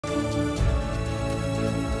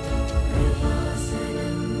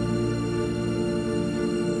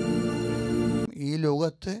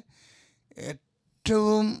ലോകത്ത്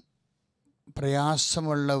ഏറ്റവും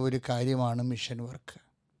പ്രയാസമുള്ള ഒരു കാര്യമാണ് മിഷൻ വർക്ക്,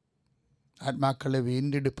 ആത്മാക്കളുടെ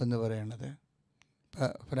വീണ്ടെടുപ്പ് എന്ന് പറയുന്നത്.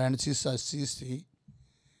 ഇപ്പം ഫ്രാൻസിസ് അസീസി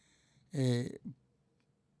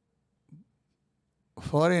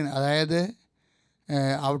ഫോറിൻ, അതായത്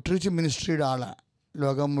ഔട്ട്റീച്ച് മിനിസ്ട്രിയുടെ ആളാണ്.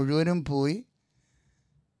 ലോകം മുഴുവനും പോയി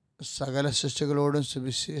സകല സൃഷ്ടികളോടും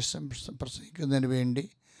സുവിശേഷം പ്രസംഗിക്കുന്നതിന് വേണ്ടി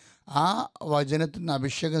ആ വചനത്തിൽ നിന്ന്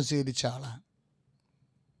അഭിഷേകം സ്വീകരിച്ച ആളാണ്.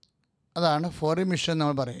 അതാണ് ഫോറിൻ മിഷൻ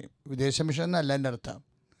നമ്മൾ പറയും. വിദേശ മിഷൻ എന്നല്ല എൻ്റെ അർത്ഥം.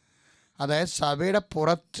 അതായത് സഭയുടെ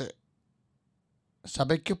പുറത്ത്,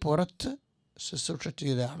 സഭയ്ക്ക് പുറത്ത് ശുശ്രൂഷ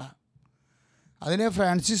ചെയ്ത ആളാണ്. അതിന്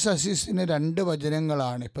ഫ്രാൻസിസ് അസീസിന് 2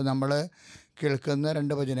 വചനങ്ങളാണ് ഇപ്പം നമ്മൾ കേൾക്കുന്ന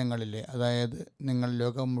 2 വചനങ്ങളില്ലേ. അതായത് നിങ്ങൾ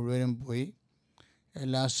ലോകം മുഴുവനും പോയി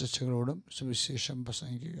എല്ലാ സൃഷ്ടികളോടും സുവിശേഷം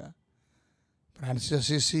പ്രസംഗിക്കുക. ഫ്രാൻസിസ്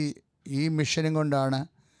അസീസി ഈ മിഷനും കൊണ്ടാണ്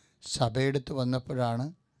സഭയെടുത്ത് വന്നപ്പോഴാണ്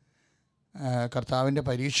കർത്താവിൻ്റെ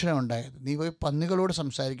പരീക്ഷണം ഉണ്ടായത്. നീ പോയി പന്നികളോട്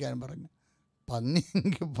സംസാരിക്കാൻ പറഞ്ഞു.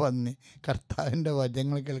 പന്നിയെങ്കിൽ പന്നി കർത്താവിൻ്റെ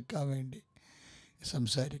വചനങ്ങൾ കേൾക്കാൻ വേണ്ടി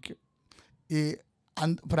സംസാരിക്കും. ഈ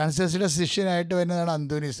ഫ്രാൻസിസിൻ്റെ ശിഷ്യനായിട്ട് വരുന്നതാണ്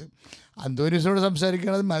അന്തോനീസ്. അന്തോനീസിനോട്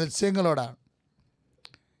സംസാരിക്കുന്നത് മത്സ്യങ്ങളോടാണ്.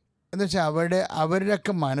 എന്നുവെച്ചാൽ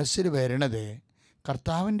അവരുടെയൊക്കെ മനസ്സിൽ വരണത്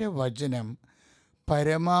കർത്താവിൻ്റെ വചനം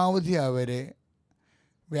പരമാവധി അവർ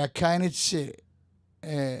വ്യാഖ്യാനിച്ച്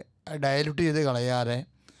ഡയലൂട്ട് ചെയ്ത് കളയാതെ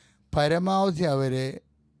പരമാവധി അവർ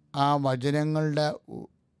ആ വചനങ്ങളുടെ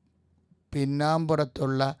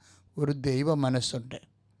പിന്നാമ്പുറത്തുള്ള ഒരു ദൈവ മനസ്സുണ്ട്.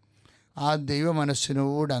 ആ ദൈവ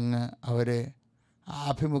മനസ്സിനോടങ്ങ് അവർ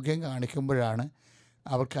ആഭിമുഖ്യം കാണിക്കുമ്പോഴാണ്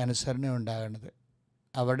അവർക്ക് അനുസരണ ഉണ്ടാകുന്നത്.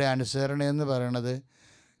 അവരുടെ അനുസരണ എന്ന് പറയുന്നത്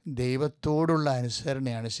ദൈവത്തോടുള്ള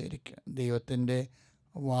അനുസരണയാണ്. ശരിക്കും ദൈവത്തിൻ്റെ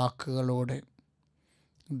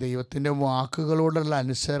വാക്കുകളോടുള്ള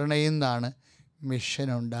അനുസരണയിൽ നിന്നാണ് മിഷൻ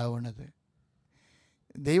ഉണ്ടാവുന്നത്.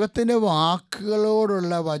 ദൈവത്തിൻ്റെ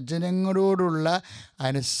വാക്കുകളോടുള്ള, വചനങ്ങളോടുള്ള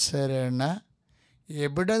അനുസരണ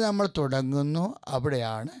എവിടെ നമ്മൾ തുടങ്ങുന്നു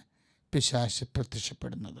അവിടെയാണ് പിശാച്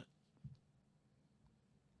പ്രത്യക്ഷപ്പെടുന്നത്.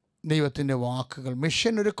 ദൈവത്തിൻ്റെ വാക്കുകൾ,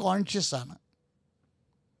 മിഷൻ ഒരു കോൺഷ്യസാണ്.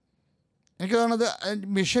 എനിക്ക് തോന്നുന്നത്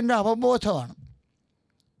മിഷൻ്റെ അവബോധമാണ്.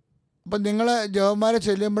 അപ്പം നിങ്ങൾ ജവന്മാരെ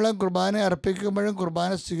ചെല്ലുമ്പോഴും കുർബാന അർപ്പിക്കുമ്പോഴും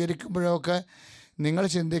കുർബാന സ്വീകരിക്കുമ്പോഴും ഒക്കെ നിങ്ങൾ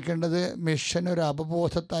ചിന്തിക്കേണ്ടത് മിഷൻ ഒരു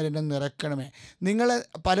അവബോധത്താൽ എന്നെ നിറയ്ക്കണമേ. നിങ്ങൾ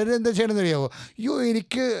പലരും എന്താ ചെയ്യണമെന്ന് അറിയാമോ? അയ്യോ,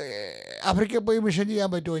 എനിക്ക് ആഫ്രിക്കയിൽ പോയി മിഷൻ ചെയ്യാൻ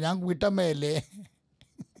പറ്റുമോ? ഞാൻ വീട്ടമ്മയല്ലേ,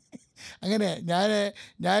 അങ്ങനെ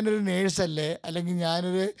ഞാനൊരു നേഴ്സല്ലേ, അല്ലെങ്കിൽ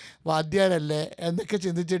ഞാനൊരു വാദ്യാരല്ലേ എന്നൊക്കെ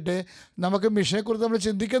ചിന്തിച്ചിട്ട് നമുക്ക് മിഷനെക്കുറിച്ച് നമ്മൾ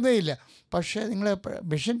ചിന്തിക്കുന്നേ ഇല്ല. പക്ഷേ നിങ്ങൾ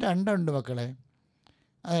മിഷൻ 2 ഉണ്ട് മക്കളെ.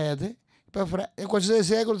 അതായത് ഇപ്പോൾ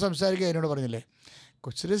കൊച്ചുദേശിയെക്കുറിച്ച് സംസാരിക്കുക എന്നോട് പറഞ്ഞില്ലേ.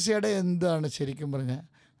 കൊച്ചുദേശിയുടെ എന്താണ് ശരിക്കും പറഞ്ഞാൽ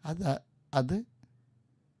അത്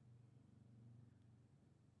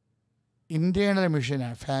ഇൻറ്റേണൽ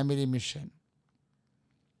മിഷനാണ്, ഫാമിലി മിഷൻ,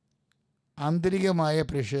 ആന്തരികമായ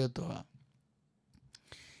പ്രേക്ഷിതത്വമാണ്.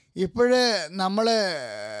 ഇപ്പോഴേ നമ്മൾ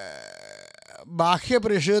ബാഹ്യ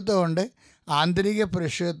പ്രേക്ഷിതത്വമുണ്ട്, ആന്തരിക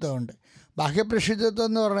പ്രേക്ഷിതത്വമുണ്ട്. ബാഹ്യ പ്രേക്ഷിതത്വം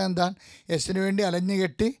എന്ന് പറഞ്ഞാൽ എന്താണ്? യേശുവിന് വേണ്ടി അലഞ്ഞു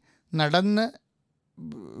കെട്ടി നടന്ന്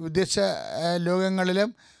വിദേശ ലോകങ്ങളിലും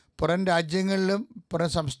പുറം രാജ്യങ്ങളിലും പുറം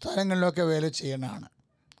സംസ്ഥാനങ്ങളിലുമൊക്കെ വേല ചെയ്യണതാണ്.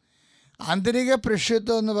 ആന്തരിക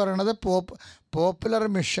പ്രേക്ഷിതത്വം എന്ന് പറയുന്നത് പോപ്പുലർ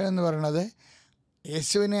മിഷൻ എന്ന് പറയുന്നത്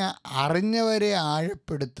യേശുവിനെ അറിഞ്ഞവരെ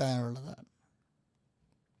ആഴപ്പെടുത്താനുള്ളതാണ്.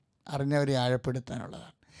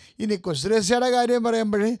 ഇനി കൊച്ചുരേസ്യയുടെ കാര്യം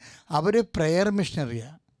പറയുമ്പോൾ അവർ പ്രെയർ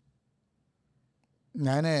മിഷണറിയാണ്.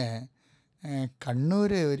 ഞാൻ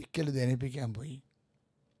കണ്ണൂർ ഒരിക്കൽ ധ്യാനിപ്പിക്കാൻ പോയി.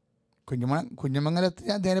 കുഞ്ഞമംഗലത്ത്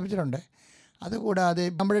ഞാൻ ധ്യാനിപ്പിച്ചിട്ടുണ്ട്. അതുകൂടാതെ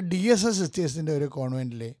നമ്മുടെ DSS സിസ്റ്റേഴ്സിൻ്റെ ഒരു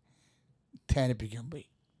കോൺവെൻറ്റിൽ ധ്യാനിപ്പിക്കാൻ പോയി.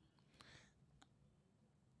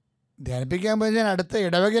 ഞാൻ അടുത്ത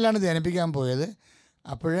ഇടവകയിലാണ് ധ്യാനിപ്പിക്കാൻ പോയത്.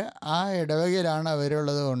 അപ്പോൾ ആ ഇടവകയിലാണ്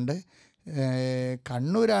അവരുള്ളത് കൊണ്ട്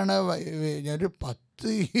കണ്ണൂരാണ്. ഞാനൊരു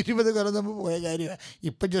 10-20 കൊല്ലം മുമ്പ് പോയ കാര്യമാണ്.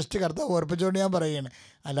 ഇപ്പം ജസ്റ്റ് കർത്താവ് ഓർപ്പിച്ചുകൊണ്ട് ഞാൻ പറയുകയാണ്,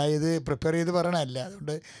 അല്ല ഇത് പ്രിപ്പയർ ചെയ്ത് പറയണമല്ല.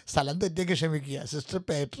 അതുകൊണ്ട് സ്ഥലം തെറ്റിയൊക്കെ ക്ഷമിക്കുക. സിസ്റ്റർ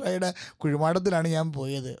പേട്രയുടെ കുഴിമാടത്തിലാണ് ഞാൻ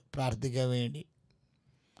പോയത് പ്രാർത്ഥിക്കാൻ വേണ്ടി.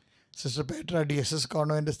 സിസ്റ്റർ പേട്ര DSS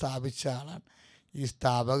കോൺവെൻറ്റ് സ്ഥാപിച്ച ആളാണ്. ഈ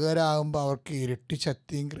സ്ഥാപകരാകുമ്പോൾ അവർക്ക് ഇരട്ടി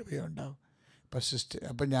ശക്തിയും കൃപയും ഉണ്ടാവും.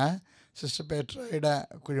 അപ്പം ഞാൻ സിസ്റ്റർ പേട്രയുടെ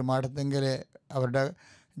കുഴിമാടത്തെങ്കിൽ അവരുടെ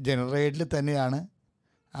ജനറേറ്റിൽ തന്നെയാണ്,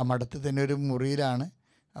 ആ മഠത്തിൽ തന്നെ ഒരു മുറിയിലാണ്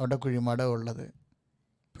അവിടെ കുഴിമാടം ഉള്ളത്.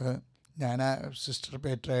 ഇപ്പോൾ ഞാൻ ആ സിസ്റ്റർ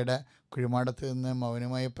പേട്രയുടെ കുഴിമാടത്തിൽ നിന്ന്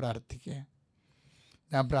മൗനമായി പ്രാർത്ഥിക്കുക.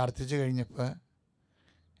 ഞാൻ പ്രാർത്ഥിച്ചു കഴിഞ്ഞപ്പോൾ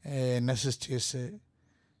എന്നെ സിസ്റ്റേഴ്സ്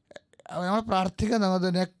നമ്മൾ പ്രാർത്ഥിക്കാൻ നമുക്ക്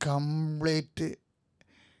തന്നെ കംപ്ലീറ്റ്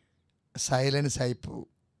സൈലൻസ് ആയിപ്പോവും.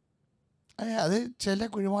 അത് ചില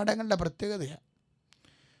കുഴിമാടങ്ങളുടെ പ്രത്യേകതയാണ്,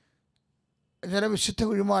 ചില വിശുദ്ധ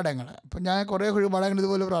കുഴിമാടങ്ങൾ. അപ്പം ഞാൻ കുറേ കുഴിമാടങ്ങൾ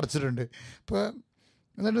ഇതുപോലെ പ്രാർത്ഥിച്ചിട്ടുണ്ട്. ഇപ്പോൾ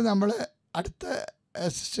എന്നിട്ട് നമ്മൾ അടുത്ത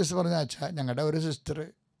സിസ്റ്റേഴ്സ് പറഞ്ഞ അച്ഛാ, ഞങ്ങളുടെ ഒരു സിസ്റ്റർ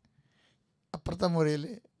അപ്പുറത്തെ മുറിയിൽ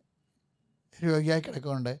രോഗിയായി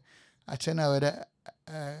കിടക്കുന്നുണ്ട്, അച്ഛൻ അവരെ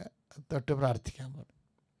തൊട്ട് പ്രാർത്ഥിക്കാൻ പറഞ്ഞു.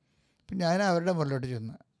 അപ്പം ഞാൻ അവരുടെ മുകളിലോട്ട്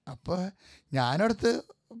ചെന്നു. അപ്പോൾ ഞാനടുത്ത്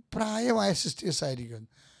പ്രായമായ സിസ്റ്റേഴ്സ് ആയിരിക്കും.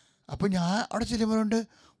 അപ്പോൾ ഞാൻ അവിടെ ചെല്ലുമ്പോഴുണ്ട്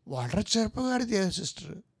വളരെ ചെറുപ്പക്കാരത്തിയായ sister,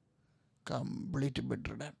 complete bed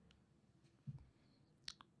ridden.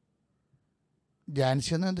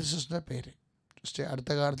 Jancy എന്ന എൻ്റെ സിസ്റ്ററിൻ്റെ പേര്. സിസ്റ്റർ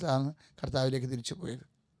അടുത്ത കാലത്താണ് കർത്താവിലേക്ക് തിരിച്ചു പോയത്.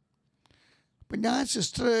 അപ്പം ഞാൻ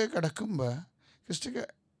സിസ്റ്റർ കിടക്കുമ്പോൾ സിസ്റ്റർ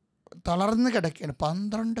തളർന്ന് കിടക്കുകയാണ്.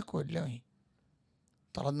 12 കൊല്ലമായി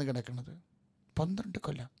തളർന്ന് കിടക്കുന്നത്, 12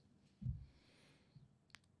 കൊല്ലം.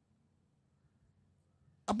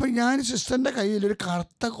 അപ്പം ഞാൻ സിസ്റ്ററിൻ്റെ കയ്യിലൊരു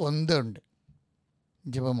കറുത്ത കൊന്തയുണ്ട്,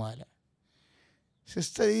 ജപമാല.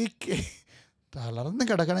 സിസ്റ്റർ ഈ തളർന്ന്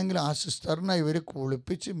കിടക്കണമെങ്കിൽ ആ സിസ്റ്ററിനെ ഇവർ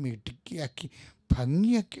കുളിപ്പിച്ച് മിടുക്കിയാക്കി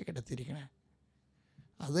ഭംഗിയാക്കി കിടത്തിയിരിക്കണേ.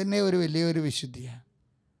 അത് തന്നെ ഒരു വലിയൊരു വിശുദ്ധിയാണ്.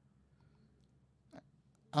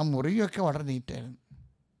 ആ മുറിയൊക്കെ വളരെ നീറ്റായിരുന്നു.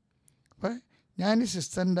 അപ്പം ഞാൻ ഈ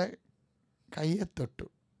സിസ്റ്ററിൻ്റെ കയ്യെ തൊട്ടു.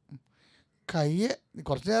 കയ്യെ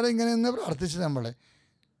കുറച്ച് നേരം ഇങ്ങനെ നിന്ന് പ്രാർത്ഥിച്ച് നമ്മൾ.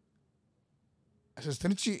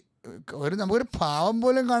 സിസ്റ്ററിന് നമുക്കൊരു പാവം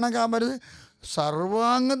പോലും കാണാൻ പറ്റരുത്,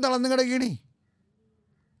 സർവാംഗം തളർന്ന് കിടക്കണേ.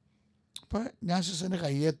 അപ്പം ഞാൻ സിസ്റ്ററിൻ്റെ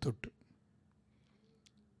കയ്യെ തൊട്ടു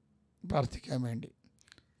പ്രാർത്ഥിക്കാൻ വേണ്ടി.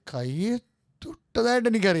 കയ്യെ തൊട്ടതായിട്ട്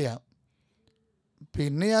എനിക്കറിയാം.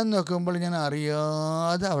 പിന്നെ ഞാൻ നോക്കുമ്പോൾ ഞാൻ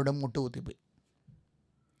അറിയാതെ അവിടെ മുട്ടുകുത്തിപ്പോയി.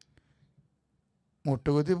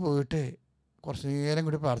 മുട്ടുകുത്തി പോയിട്ട് കുറച്ച് നേരം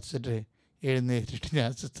കൂടി പ്രാർത്ഥിച്ചിട്ട് എഴുന്നേറ്റിട്ട് ഞാൻ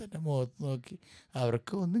സിസ്റ്ററിൻ്റെ മുഖത്ത് നോക്കി.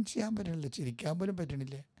 അവർക്ക് ഒന്നും ചെയ്യാൻ പറ്റണില്ല, ചിരിക്കാൻ പോലും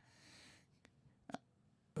പറ്റണില്ല.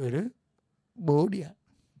 ഒരു ബോഡിയാണ്.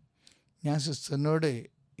 ഞാൻ സിസ്റ്ററിനോട്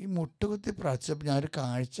ഈ മുട്ടുകുത്തി പ്രാർത്ഥിച്ചപ്പോൾ ഞാനൊരു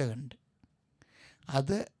കാഴ്ച കണ്ട്.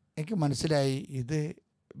 അത് എനിക്ക് മനസ്സിലായി, ഇത്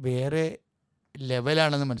വേറെ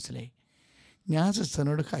ലെവലാണെന്ന് മനസ്സിലായി. ഞാൻ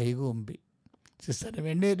സിസ്റ്ററിനോട് കൈകൂമ്പി. സിസ്റ്ററിന്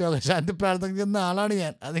വേണ്ടി രോഗശാന്തി പ്രാർത്ഥന ചെയ്യുന്ന ആളാണ്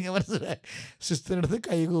ഞാൻ, അതിങ്ങനെ മനസ്സിലായി. സിസ്റ്ററിൻ്റെ അടുത്ത്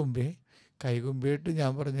കൈകൂമ്പിയിട്ട്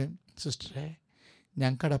ഞാൻ പറഞ്ഞു, സിസ്റ്ററെ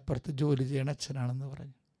ഞാൻ കടപ്പുറത്ത് ജോലി ചെയ്യണ അച്ഛനാണെന്ന്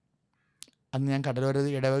പറഞ്ഞു. അന്ന് ഞാൻ കടലോര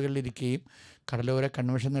ഇടവകളിലിരിക്കുകയും കടലോര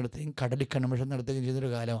കൺവെൻഷൻ നടത്തുകയും കടലിൽ കൺവെൻഷൻ നടത്തുകയും ചെയ്തൊരു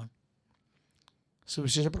കാലമാണ്.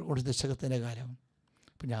 സുവിശേഷ പ്രഘോഷ ദശകത്തിൻ്റെ കാലമാണ്.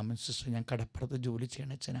 അപ്പം ഞാൻ സിസ്റ്റർ, ഞാൻ കടപ്പുറത്ത് ജോലി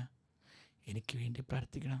ചെയ്യണ അച്ഛനാ, എനിക്ക് വേണ്ടി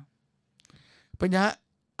പ്രാർത്ഥിക്കണം. അപ്പം ഞാൻ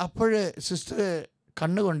സിസ്റ്റർ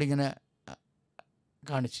കണ്ണുകൊണ്ടിങ്ങനെ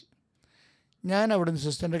കാണിച്ച് ഞാൻ അവിടുന്ന്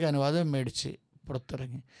സിസ്റ്ററിൻ്റെ അനുവാദം മേടിച്ച്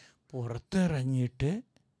പുറത്തിറങ്ങിയിട്ട്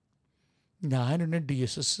ഞാനുണ്ട്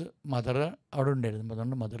DSS മദർ അവിടെ ഉണ്ടായിരുന്നു.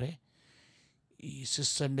 അതുകൊണ്ട് മദറെ, ഈ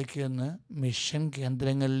സിസ്റ്ററിൻ്റെക്ക് ഒന്ന് മിഷൻ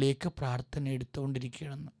കേന്ദ്രങ്ങളിലേക്ക് പ്രാർത്ഥന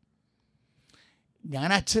എടുത്തുകൊണ്ടിരിക്കുകയാണെന്ന്. ഞാൻ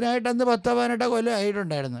അച്ഛനായിട്ട് അന്ന് 10-18 കൊല്ലം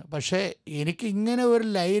ആയിട്ടുണ്ടായിരുന്നു. പക്ഷേ എനിക്ക് ഇങ്ങനെ ഒരു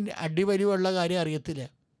ലൈൻ അടിവരിവുള്ള കാര്യം അറിയത്തില്ല.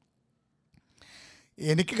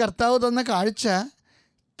 എനിക്ക് കർത്താവ് തന്ന കാഴ്ച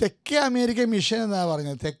തെക്കേ അമേരിക്ക മിഷൻ എന്നാണ്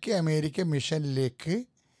പറഞ്ഞത്. തെക്കേ അമേരിക്ക മിഷനിലേക്ക്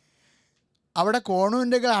അവിടെ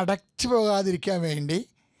കോൺവെൻറ്റുകൾ അടച്ചു പോകാതിരിക്കാൻ വേണ്ടി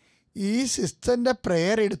ഈ സിസ്റ്ററിൻ്റെ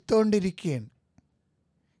പ്രെയർ എടുത്തുകൊണ്ടിരിക്കുകയാണ്.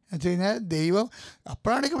 എന്ന് വെച്ച് കഴിഞ്ഞാൽ ദൈവം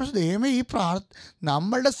അപ്പോഴാണ് എനിക്ക് പ്രശ്നം, ദൈവമേ ഈ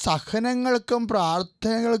നമ്മളുടെ സഹനങ്ങൾക്കും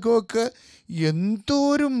പ്രാർത്ഥനകൾക്കുമൊക്കെ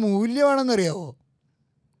എന്തോരു മൂല്യമാണെന്നറിയാവോ.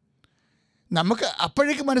 നമുക്ക്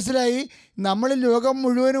അപ്പോഴേക്ക് മനസ്സിലായി, നമ്മൾ ലോകം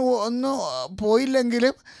മുഴുവനും ഒന്നും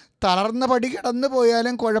പോയില്ലെങ്കിലും തളർന്ന പടി കിടന്നു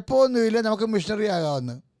പോയാലും കുഴപ്പമൊന്നുമില്ല, നമുക്ക് മിഷണറി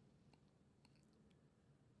ആകാമെന്ന്.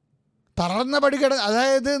 തളർന്ന പടി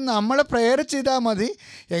അതായത് നമ്മൾ പ്രെയർ ചെയ്താൽ മതി,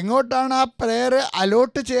 എങ്ങോട്ടാണ് ആ പ്രെയർ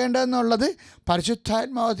അലോട്ട് ചെയ്യേണ്ടതെന്നുള്ളത്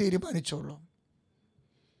പരിശുദ്ധാത്മാവ് തീരുമാനിച്ചോളൂ.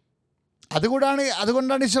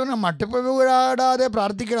 അതുകൊണ്ടാണ് ഈശോനെ മട്ടിപ്പുകൂടാതെ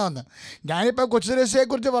പ്രാർത്ഥിക്കണമെന്ന്. ഞാനിപ്പോൾ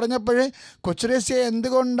കൊച്ചുരേസ്യയെക്കുറിച്ച് പറഞ്ഞപ്പോൾ കൊച്ചുരേസ്യ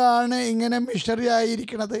എന്തുകൊണ്ടാണ് ഇങ്ങനെ മിഷണറി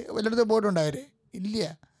ആയിരിക്കണത് വല്ലയിടത്ത് പോയിട്ടുണ്ടായവരെ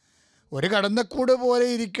ഇല്ല. ഒരു കടന്നക്കൂട് പോലെ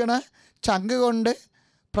ഇരിക്കണ ചങ്ക് കൊണ്ട്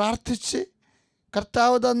പ്രാർത്ഥിച്ച്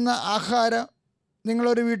കർത്താവ് തന്ന ആഹാരം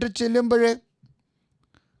നിങ്ങളൊരു വീട്ടിൽ ചെല്ലുമ്പോൾ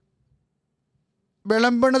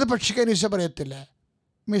വിളമ്പണത് ഭക്ഷിക്കാൻ ഈശോ പറയത്തില്ല,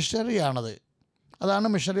 മിഷണറിയാണത്. അതാണ്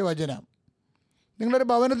മിഷണറി വചനം. നിങ്ങളൊരു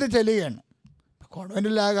ഭവനത്തിൽ ചെല്ലുകയാണ്,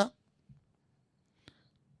 കോൺവെൻറ്റിലാകാം,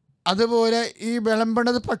 അതുപോലെ ഈ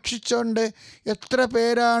വിളമ്പണത് ഭക്ഷിച്ചുകൊണ്ട് എത്ര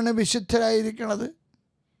പേരാണ് വിശുദ്ധരായിരിക്കണത്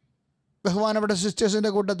ബഹുമാനപ്പെട്ട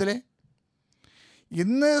സിസ്റ്റേഴ്സിൻ്റെ കൂട്ടത്തിൽ.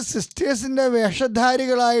 ഇന്ന് സിസ്റ്റേഴ്സിൻ്റെ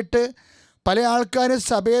വേഷധാരികളായിട്ട് പല ആൾക്കാരും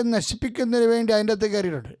സഭയെ നശിപ്പിക്കുന്നതിന് വേണ്ടി അതിൻ്റെ അകത്ത്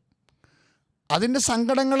കയറിയിട്ടുണ്ട്. അതിൻ്റെ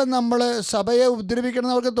സങ്കടങ്ങൾ നമ്മൾ സഭയെ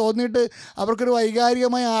ഉപദ്രവിക്കണമെന്ന് അവർക്ക് തോന്നിയിട്ട് അവർക്കൊരു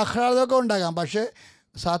വൈകാരികമായ ആഹ്ലാദമൊക്കെ ഉണ്ടാകാം. പക്ഷേ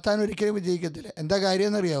സാത്താൻ ഒരിക്കലും വിജയിക്കത്തില്ല. എന്താ കാര്യം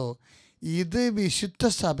എന്നറിയാവോ? ഇത് വിശുദ്ധ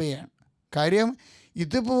സഭയാണ്. കാര്യം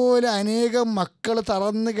ഇതുപോലെ അനേകം മക്കൾ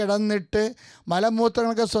തളർന്ന് കിടന്നിട്ട്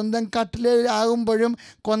മലമൂത്രങ്ങളൊക്കെ സ്വന്തം കട്ടിലാകുമ്പോഴും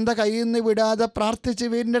കൊന്ത കയ്യിൽ നിന്ന് വിടാതെ പ്രാർത്ഥിച്ച്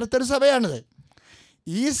വീടിൻ്റെ അടുത്തൊരു സഭയാണിത്.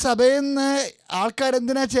 ഈ സഭയിൽ നിന്ന്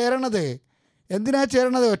ആൾക്കാരെന്തിനാ ചേരണത്?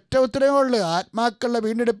 ഒറ്റ ഉത്തരവേ ഉള്ളൂ, ആത്മാക്കളുടെ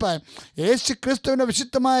വീണ്ടെടുപ്പാൻ. യേശു ക്രിസ്തുവിൻ്റെ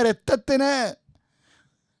വിശുദ്ധമായ രക്തത്തിന്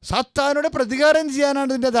സാത്താനോട് പ്രതികാരം ചെയ്യാനാണ്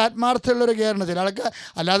ഇതിൻ്റെ ആത്മാർത്ഥമുള്ളൊരു കയറണം. ചില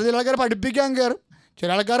ആൾക്കാർ പഠിപ്പിക്കാൻ കയറും, ചില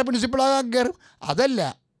ആൾക്കാർ പ്രിൻസിപ്പളാകാൻ കയറും. അതല്ല,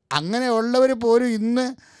 അങ്ങനെയുള്ളവർ പോലും ഇന്ന്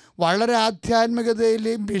വളരെ ആധ്യാത്മികതയിൽ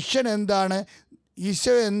മിഷൻ എന്താണ്,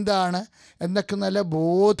 ഈശോ എന്താണ് എന്നൊക്കെ നല്ല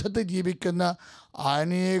ബോധത്തിൽ ജീവിക്കുന്ന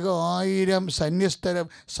അനേകായിരം സന്യസ്തരും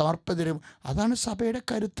സമർപ്പിതരും. അതാണ് സഭയുടെ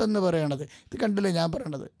കരുത്തെന്ന് പറയണത്. ഇത് കണ്ടില്ലേ ഞാൻ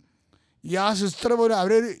പറയണത്? ഈ ആ സിസ്റ്റർ പോലും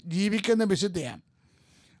അവർ ജീവിക്കുന്ന വിശുദ്ധയാണ്.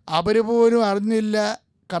 അവർ പോലും അറിഞ്ഞില്ല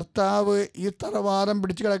കർത്താവ് ഈ തറവാദം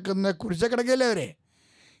പിടിച്ച് കിടക്കുന്ന കുരിശ കിടക്കല്ലേ അവരെ.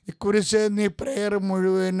 ഈ കുരിശ് എന്നീ പ്രേയർ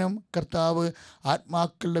മുഴുവനും കർത്താവ്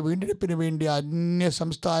ആത്മാക്കളുടെ വീണ്ടെടുപ്പിന് വേണ്ടി അന്യ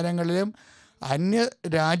സംസ്ഥാനങ്ങളിലും അന്യ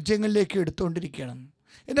രാജ്യങ്ങളിലേക്ക് എടുത്തുകൊണ്ടിരിക്കുകയാണ്.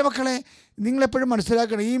 എൻ്റെ മക്കളെ, നിങ്ങളെപ്പോഴും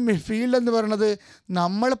മനസ്സിലാക്കണം, ഈ ഫീൽഡ് എന്ന് പറയുന്നത്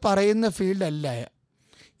നമ്മൾ പറയുന്ന ഫീൽഡല്ല.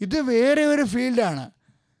 ഇത് വേറെ ഒരു ഫീൽഡാണ്.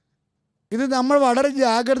 ഇത് നമ്മൾ വളരെ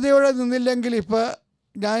ജാഗ്രതയോടെ നിന്നില്ലെങ്കിൽ, ഇപ്പോൾ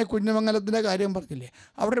ഞാൻ കുഞ്ഞമംഗലത്തിൻ്റെ കാര്യം പറഞ്ഞില്ലേ,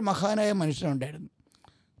 അവിടെ ഒരു മഹാനായ മനുഷ്യനുണ്ടായിരുന്നു,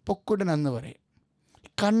 പൊക്കുടൻ എന്ന് പറയും.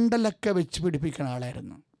 കണ്ടലൊക്കെ വെച്ച് പിടിപ്പിക്കുന്ന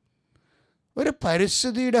ആളായിരുന്നു. ഒരു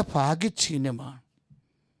പരിസ്ഥിതിയുടെ ഭാഗ്യചിഹ്നമാണ്.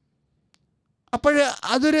 അപ്പോൾ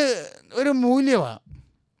അതൊരു മൂല്യമാണ്.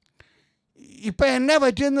 ഇപ്പം എന്നാ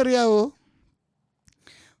പറ്റിയെന്നറിയാവോ?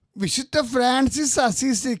 വിശുദ്ധ ഫ്രാൻസിസ്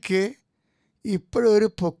അസീസിക്ക് ഇപ്പോഴൊരു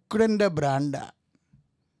പൊക്കുടൻ്റെ ബ്രാൻഡാണ്.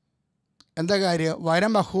 എന്താ കാര്യം?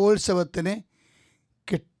 വനമഹോത്സവത്തിന്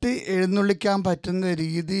കെട്ടി എഴുന്നള്ളിക്കാൻ പറ്റുന്ന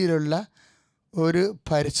രീതിയിലുള്ള ഒരു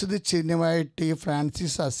പരിസ്ഥിതി ചിഹ്നമായിട്ട് ഈ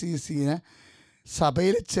ഫ്രാൻസിസ് അസീസിനെ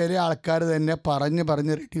സഭയിൽ ചില ആൾക്കാർ തന്നെ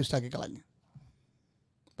പറഞ്ഞ് റെഡ്യൂസാക്കി കളഞ്ഞു.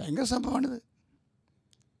 ഭയങ്കര സംഭവമാണിത്.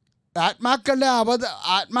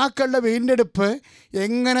 ആത്മാക്കളുടെ വീണ്ടെടുപ്പ്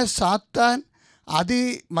എങ്ങനെ സാത്താൻ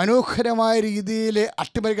അതിമനോഹരമായ രീതിയിൽ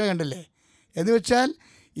അട്ടിമറിക്കാൻ കണ്ടില്ലേ? എന്ന് വെച്ചാൽ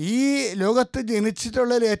ഈ ലോകത്ത്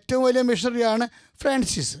ജനിച്ചിട്ടുള്ള ഏറ്റവും വലിയ മിഷണറിയാണ്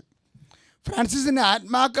ഫ്രാൻസിസ്. ഫ്രാൻസിസിൻ്റെ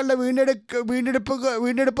ആത്മാക്കളുടെ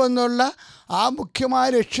വീണ്ടെടുപ്പ് എന്നുള്ള ആ മുഖ്യമായ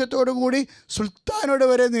ലക്ഷ്യത്തോടു കൂടി സുൽത്താനോട്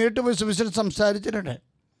വരെ നേരിട്ട് പോയി സുവിശേഷം സംസാരിച്ചിട്ടുണ്ട്.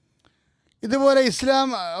 ഇതുപോലെ ഇസ്ലാം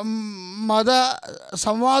മത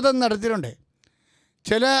സംവാദം നടത്തിയിട്ടുണ്ട്.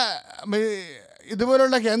 ചില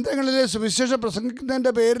ഇതുപോലുള്ള കേന്ദ്രങ്ങളിൽ സുവിശേഷം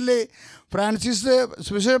പ്രസംഗിക്കുന്നതിൻ്റെ പേരിൽ, ഫ്രാൻസിസ്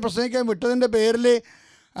സുവിശേഷം പ്രസംഗിക്കാൻ വിട്ടതിൻ്റെ പേരിൽ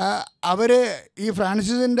അവർ ഈ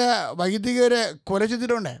ഫ്രാൻസിസിൻ്റെ വൈദികരെ കൊല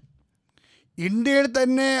ചെയ്തിട്ടുണ്ട്. ഇന്ത്യയിൽ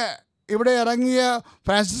തന്നെ ഇവിടെ ഇറങ്ങിയ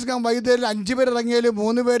ഫ്രാൻസിസ്കൻ വൈദികരിൽ 5 പേർ ഇറങ്ങിയാലും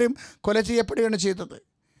 3 പേരും കൊല ചെയ്യപ്പെടുകയാണ് ചെയ്തത്.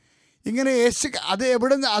 ഇങ്ങനെ അത്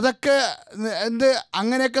അതൊക്കെ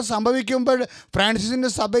അങ്ങനെയൊക്കെ സംഭവിക്കുമ്പോൾ ഫ്രാൻസിസിൻ്റെ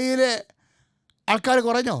സഭയിലെ ആൾക്കാർ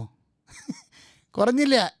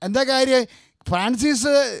കുറഞ്ഞില്ല. എന്താ കാര്യം?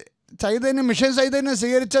 ഫ്രാൻസിസ് മിഷൻ ചൈതന്യം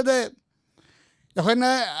സ്വീകരിച്ചത്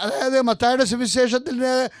അതായത് മത്തായിയുടെ സുവിശേഷത്തിൽ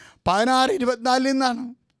 16:24 നിന്നാണ്.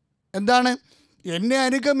 എന്താണ്? എന്നെ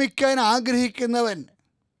അനുഗമിക്കാൻ ആഗ്രഹിക്കുന്നവൻ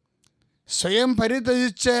സ്വയം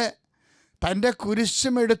പരിത്യജിച്ച് തൻ്റെ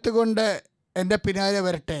കുരിശും എടുത്തുകൊണ്ട് എൻ്റെ പിന്നാലെ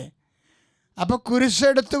വരട്ടെ. അപ്പോൾ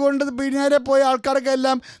കുരിശെടുത്തുകൊണ്ട് പിന്നാലെ പോയ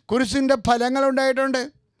ആൾക്കാർക്കെല്ലാം കുരിശിൻ്റെ ഫലങ്ങളുണ്ടായിട്ടുണ്ട്.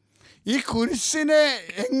 ഈ കുരിശിനെ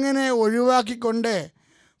എങ്ങനെ ഒഴിവാക്കിക്കൊണ്ട്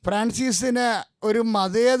ഫ്രാൻസിസിനെ ഒരു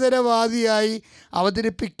മതേതരവാദിയായി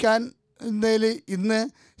അവതരിപ്പിക്കാൻ ഇന്ന്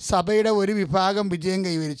സഭയുടെ ഒരു വിഭാഗം വിജയം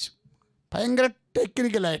കൈവരിച്ചു. ഭയങ്കര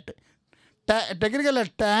ടാക്ടിക്കലായിട്ട്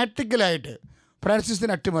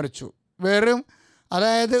ഫ്രാൻസിസിനെ അട്ടിമറിച്ചു.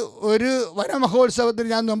 അതായത് ഒരു വനമഹോത്സവത്തിന്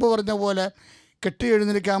ഞാൻ മുമ്പ് പറഞ്ഞ പോലെ കെട്ടി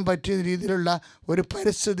എഴുന്നേൽക്കാൻ പറ്റിയ രീതിയിലുള്ള ഒരു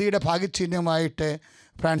പരിസ്ഥിതിയുടെ ഭാഗ്യചിഹ്നമായിട്ട്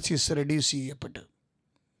ഫ്രാൻസിസ് റെഡ്യൂസ് ചെയ്യപ്പെട്ടു.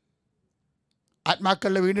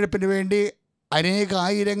 ആത്മാക്കളുടെ വീണ്ടെടുപ്പിന് വേണ്ടി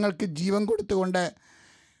അനേകായിരങ്ങൾക്ക് ജീവൻ കൊടുത്തുകൊണ്ട്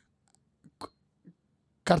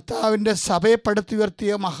കർത്താവിൻ്റെ സഭയെ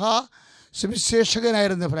പടുത്തുയർത്തിയ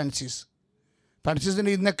മഹാസുവിശേഷകനായിരുന്നു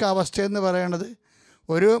ഫ്രാൻസിസിൻ്റെ ഇന്നൊക്കെ അവസ്ഥയെന്ന് പറയുന്നത്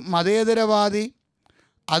ഒരു മതേതരവാദി,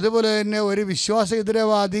 അതുപോലെ തന്നെ ഒരു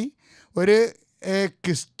വിശ്വാസേതരവാദി, ഒരു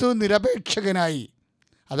ക്രിസ്തു നിരപേക്ഷകനായി.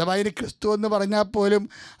 അഥവാ ഇതിന് ക്രിസ്തു എന്ന് പറഞ്ഞാൽ പോലും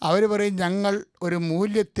അവർ പറയും ഞങ്ങൾ ഒരു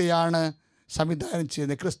മൂല്യത്തെയാണ് സംവിധാനം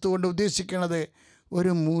ചെയ്യുന്നത്. ക്രിസ്തു കൊണ്ട് ഉദ്ദേശിക്കുന്നത്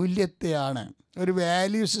ഒരു മൂല്യത്തെയാണ്, ഒരു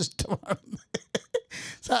വാല്യൂ സിസ്റ്റമാണ്.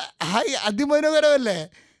 അതിമനോഹരമല്ലേ?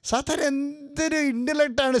 സാധാരണ എന്തൊരു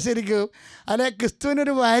ഇൻ്റലക്റ്റാണ് ശരിക്കും. അല്ലെ,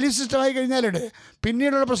 ക്രിസ്തുവിനൊരു വാല്യൂ സിസ്റ്റമായി കഴിഞ്ഞാലുണ്ട്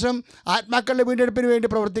പിന്നീടുള്ള പ്രശ്നം ആത്മാക്കളുടെ വീണ്ടെടുപ്പിന് വേണ്ടി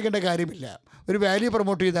പ്രവർത്തിക്കേണ്ട കാര്യമില്ല. ഒരു വാല്യൂ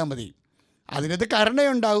പ്രൊമോട്ട് ചെയ്താൽ മതി. അതിനകത്ത്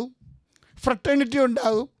കരുണയുണ്ടാവും, ഫ്രട്ടേണിറ്റി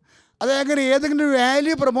ഉണ്ടാവും. അതങ്ങനെ ഏതെങ്കിലും ഒരു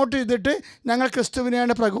വാല്യൂ പ്രൊമോട്ട് ചെയ്തിട്ട് ഞങ്ങൾ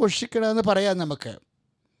ക്രിസ്തുവിനെയാണ് പ്രഘോഷിക്കണമെന്ന് പറയാം നമുക്ക്.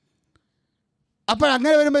 അപ്പോൾ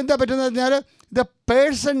അങ്ങനെ വരുമ്പോൾ എന്താ പറ്റുന്നത് പറഞ്ഞാൽ ദ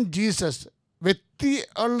പേഴ്സൺ ജീസസ്, വ്യക്തി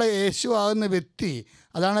ഉള്ള യേശു ആകുന്ന വ്യക്തി,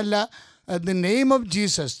 അതാണല്ല ദ നെയിം ഓഫ്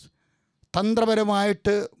ജീസസ്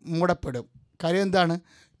തന്ത്രപരമായിട്ട് മൂടപ്പെടും. കാര്യം എന്താണ്?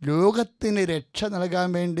 ലോകത്തിന് രക്ഷ നൽകാൻ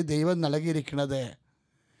വേണ്ടി ദൈവം നൽകിയിരിക്കുന്നത്.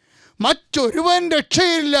 മറ്റൊരുവൻ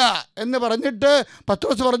രക്ഷയില്ല എന്ന് പറഞ്ഞിട്ട്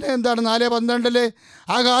പത്രോസ് പറഞ്ഞത് എന്താണ്? 4:12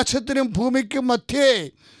 ആകാശത്തിനും ഭൂമിക്കും മധ്യേ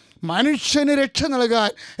മനുഷ്യന് രക്ഷ നൽകാൻ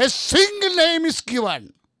A single name is given.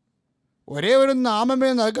 ഒരേ ഒരു നാമമേ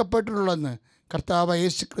നൽകപ്പെട്ടിട്ടുള്ളെന്ന്, കർത്താവായ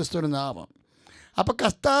യേശുക്രിസ്തുവിൻ്റെ നാമം. അപ്പോൾ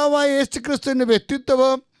കർത്താവായ യേശുക്രിസ്തുവിൻ്റെ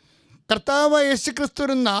വ്യക്തിത്വവും കർത്താവായ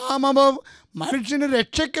യേശുക്രിസ്തുവിൻ്റെ നാമവും മനുഷ്യന്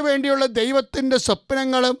രക്ഷയ്ക്ക് വേണ്ടിയുള്ള ദൈവത്തിൻ്റെ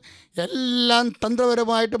സ്വപ്നങ്ങളും എല്ലാം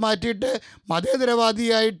തന്ത്രപരമായിട്ട് മാറ്റിയിട്ട്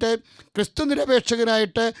മതേതരവാദിയായിട്ട് ക്രിസ്തു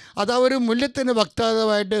നിരപേക്ഷകനായിട്ട് അതാ ഒരു മൂല്യത്തിൻ്റെ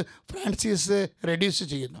വക്താവായിട്ട് ഫ്രാൻസിസ് റെഡ്യൂസ്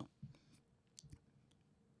ചെയ്യുന്നു.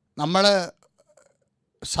 നമ്മൾ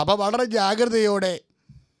സഭ വളരെ ജാഗ്രതയോടെ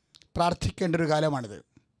പ്രാർത്ഥിക്കേണ്ട ഒരു കാലമാണിത്.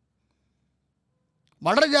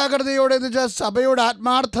 വളരെ ജാഗ്രതയോടെ എന്ന് വെച്ചാൽ സഭയുടെ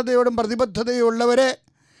ആത്മാർത്ഥതയോടും പ്രതിബദ്ധതയുള്ളവരെ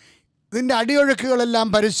ഇതിൻ്റെ അടിയൊഴുക്കുകളെല്ലാം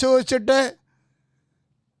പരിശോധിച്ചിട്ട്,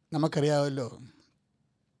 നമുക്കറിയാമല്ലോ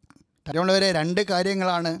തരമുള്ളവരെ, 2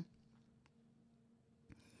 കാര്യങ്ങളാണ്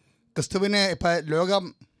ക്രിസ്തുവിന് ഇപ്പം ലോകം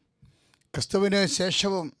ക്രിസ്തുവിന്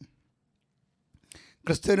ശേഷവും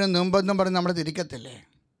ക്രിസ്തുവിന് മുമ്പെന്നും പറഞ്ഞ് നമ്മൾ തിരിക്കത്തില്ലേ.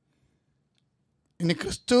 ഇനി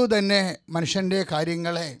ക്രിസ്തു തന്നെ മനുഷ്യൻ്റെ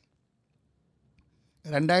കാര്യങ്ങളെ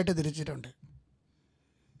 2ആയിട്ട് തിരിച്ചിട്ടുണ്ട്.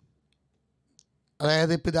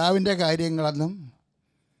 അതായത് പിതാവിൻ്റെ കാര്യങ്ങളെന്നും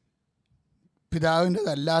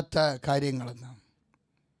പിതാവിൻ്റെതല്ലാത്ത കാര്യങ്ങളെന്നും,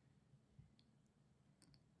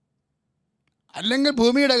 അല്ലെങ്കിൽ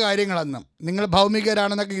ഭൂമിയുടെ കാര്യങ്ങളെന്നും. നിങ്ങൾ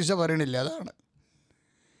ഭൗമികരാണെന്നൊക്കെ ഈശോ പറയണില്ല. അതാണ്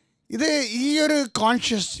ഇത്. ഈ ഒരു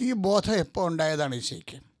കോൺഷ്യസ്, ഈ ബോധം എപ്പോൾ ഉണ്ടായതാണ്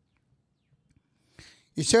ഈശോയ്ക്ക്?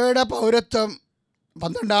 ഈശോയുടെ പൗരത്വം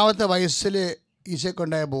 12ാമത്തെ വയസ്സിൽ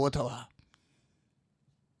ഈശോയ്ക്കുണ്ടായ ബോധമാണ്.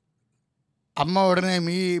 അമ്മ ഉടനെ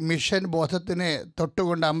ഈ മിഷൻ ബോധത്തിനെ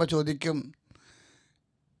തൊട്ടുകൊണ്ട് അമ്മ ചോദിക്കും,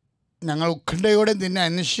 ഞങ്ങൾ ഉത്കണ്ഠയോടെ നിന്നെ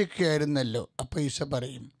അന്വേഷിക്കുകയായിരുന്നല്ലോ. അപ്പോൾ ഈശോ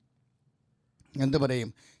പറയും, എന്ത് പറയും?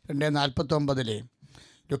 2:49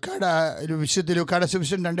 വിശുദ്ധ ലൂക്കായുടെ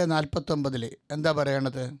സുവിശേഷം 2:49 എന്താ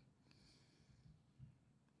പറയണത്?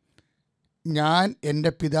 ഞാൻ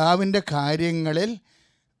എൻ്റെ പിതാവിൻ്റെ കാര്യങ്ങളിൽ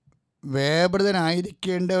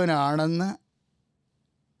വ്യാപൃതനായിരിക്കേണ്ടവനാണെന്ന്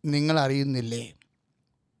നിങ്ങൾ അറിയുന്നില്ലേ?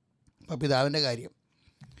 അപ്പോൾ പിതാവിൻ്റെ കാര്യം,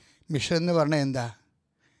 മിഷൻ എന്ന് പറഞ്ഞാൽ എന്താ?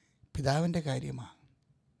 പിതാവിൻ്റെ കാര്യമാണ്.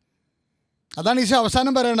 അതാണ് ഈശോ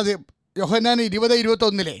അവസാനം പറയണത്. യോഹന്നാൻ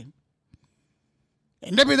 20:21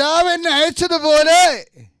 എൻ്റെ പിതാവ് എന്നെ അയച്ചതുപോലെ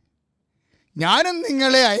ഞാനും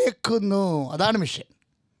നിങ്ങളെ അയക്കുന്നു. അതാണ് മിഷൻ.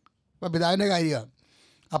 അപ്പോൾ പിതാവിൻ്റെ കാര്യമാണ്.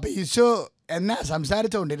 അപ്പോൾ ഈശോ എന്നാ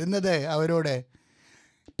സംസാരിച്ചുകൊണ്ടിരുന്നത് അവരോട്?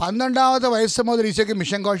 12ാമത്തെ വയസ്സ് മുതൽ ഈശോയ്ക്ക്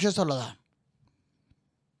മിഷൻ കോൺഷ്യസ് ഉള്ളതാണ്.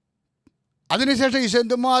 അതിനുശേഷം ഈശോ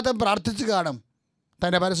എന്തുമാത്രം പ്രാർത്ഥിച്ച് കാണും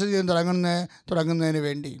തൻ്റെ പരസ്യം തുടങ്ങുന്നതിന്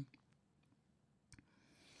വേണ്ടി.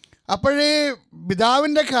 അപ്പോഴേ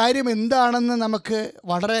പിതാവിൻ്റെ കാര്യം എന്താണെന്ന് നമുക്ക്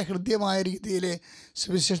വളരെ ഹൃദ്യമായ രീതിയിൽ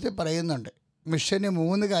സുവിശേഷത്തിൽ പറയുന്നുണ്ട്. മിഷന്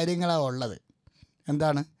 3 കാര്യങ്ങളാണ് ഉള്ളത്.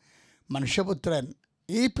 എന്താണ്? മനുഷ്യപുത്രൻ.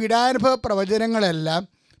 ഈ പീഡാനുഭവ പ്രവചനങ്ങളെല്ലാം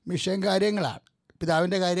മിഷൻ കാര്യങ്ങളാണ്,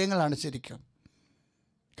 പിതാവിൻ്റെ കാര്യങ്ങളാണ് ശരിക്കും.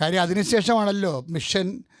 കാര്യം അതിനുശേഷമാണല്ലോ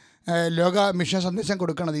ലോക മിഷൻ സന്ദേശം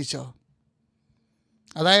കൊടുക്കണത് ഈശോ.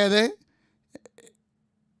 അതായത്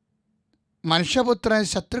മനുഷ്യപുത്രൻ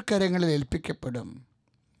ശത്രുക്കരങ്ങളിൽ ഏൽപ്പിക്കപ്പെടും.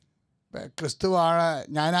 ക്രിസ്തുവാണ്.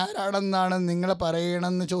 ഞാൻ ആരാണെന്നാണ് നിങ്ങൾ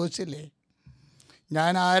പറയണമെന്ന് ചോദിച്ചില്ലേ?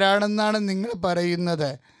 ഞാൻ ആരാണെന്നാണ് നിങ്ങൾ പറയുന്നത്?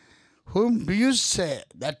 whom do you say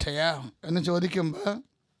that I am എന്ന് ചോദിക്കുമ്പോൾ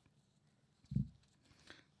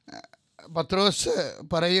പത്രോസ്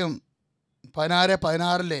പറയും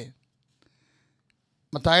 16:16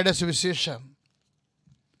 മത്തായിയുടെ സുവിശേഷം,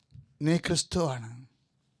 നീ ക്രിസ്തുവാണ്.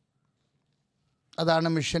 അതാണ്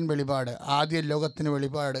മിഷൻ വെളിപാട്. ആദ്യ ലോകത്തിന്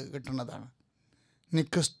വെളിപാട് കിട്ടുന്നതാണ്. നീ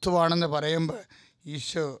ക്രിസ്തുവാണെന്ന് പറയുമ്പോൾ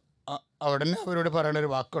ഈശോ ഉടനെ അവരോട് പറയണൊരു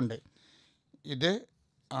വാക്കുണ്ട്, ഇത്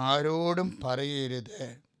ആരോടും പറയരുത്.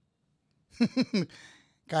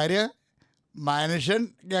 കാര്യം മനുഷ്യൻ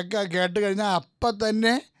കേട്ട് കഴിഞ്ഞാൽ അപ്പം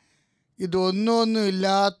തന്നെ ഇതൊന്നും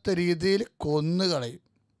ഇല്ലാത്ത രീതിയിൽ കൊന്നുകളയും.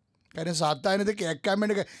 കാര്യം സാത്താനിത് കേൾക്കാൻ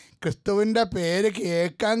വേണ്ടി ക്രിസ്തുവിൻ്റെ പേര്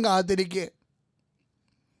കേൾക്കാൻ കാത്തിരിക്കുക.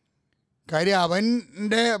 കാര്യം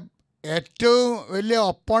അവൻ്റെ ഏറ്റവും വലിയ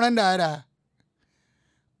ഒപ്പോണൻ്റ് ആരാ?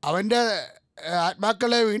 അവൻ്റെ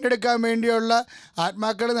ആത്മാക്കളെ വീണ്ടെടുക്കാൻ വേണ്ടിയുള്ള,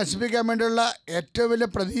 ആത്മാക്കളെ നശിപ്പിക്കാൻ വേണ്ടിയുള്ള ഏറ്റവും വലിയ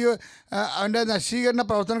അവൻ്റെ നശീകരണ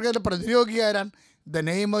പ്രവർത്തനങ്ങളുടെ പ്രതിരോധി ആരാണ്? ദ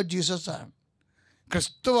നെയിം ഓഫ് ജീസസ് ആണ്.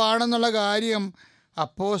 ക്രിസ്തുവാണെന്നുള്ള കാര്യം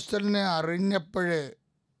അപ്പോസ്തലനെ അറിഞ്ഞപ്പോൾ,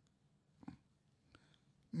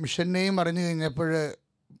 മിഷനെയും അറിഞ്ഞു കഴിഞ്ഞപ്പോൾ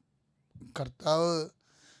കർത്താവ്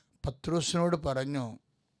പത്രോസിനോട് പറഞ്ഞു,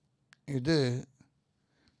 ഇത്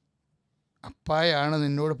അപ്പായാണ്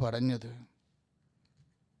നിന്നോട് പറഞ്ഞത്,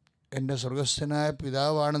 എൻ്റെ സ്വർഗസ്ഥനായ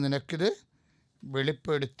പിതാവാണ് നിനക്കിത്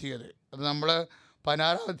വെളിപ്പെടുത്തിയത്. അത് നമ്മൾ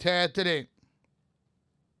 16 അധ്യായത്തിൽ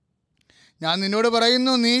ഞാൻ നിന്നോട്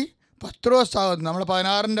പറയുന്നു, നീ പത്രോസ് ആകുന്നു. നമ്മൾ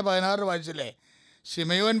 16 വായിച്ചില്ലേ?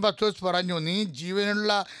 ശിമയോൻ പത്രോസ് പറഞ്ഞു, നീ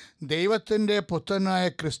ജീവനുള്ള ദൈവത്തിൻ്റെ പുത്രനായ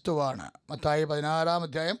ക്രിസ്തുവാണ്. മത്തായി 16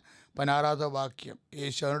 അധ്യായം 16 വാക്യം.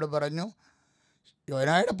 യേശു അവനോട് പറഞ്ഞു,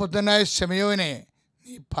 യോനായുടെ പുത്രനായ ശിമയോനെ,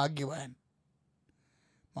 നീ ഭാഗ്യവാൻ.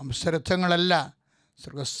 വംശരത്വങ്ങളല്ല,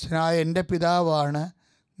 സ്വർഗസ്ഥനായ എൻ്റെ പിതാവാണ്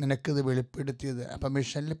നിനക്കിത് വെളിപ്പെടുത്തിയത്. അപ്പം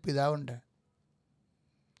മിഷനിൽ പിതാവുണ്ട്.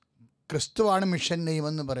 ക്രിസ്തുവാണ് മിഷൻ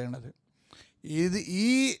നെയ്മെന്ന് പറയുന്നത്. ഈ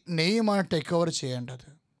നെയ്മാണ് ടേക്ക് ഓവർ ചെയ്യേണ്ടത്.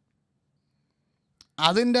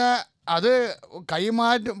 അത്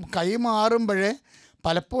കൈമാറുമ്പോഴേ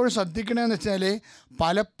പലപ്പോഴും ശ്രദ്ധിക്കണമെന്ന് വെച്ചാൽ,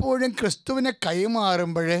 പലപ്പോഴും ക്രിസ്തുവിനെ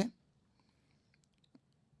കൈമാറുമ്പോഴേ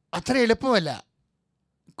അത്ര എളുപ്പമല്ല.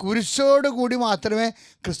 കുരിശോടുകൂടി മാത്രമേ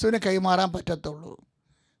ക്രിസ്തുവിനെ കൈമാറാൻ പറ്റത്തുള്ളൂ.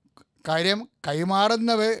 കാര്യം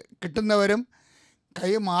കിട്ടുന്നവരും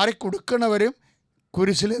കൈമാറി കൊടുക്കുന്നവരും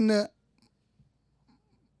കുരിശിൽ നിന്ന്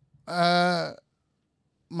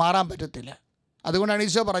മാറാൻ പറ്റത്തില്ല. അതുകൊണ്ടാണ്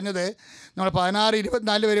ഈശോ പറഞ്ഞത്, നമ്മൾ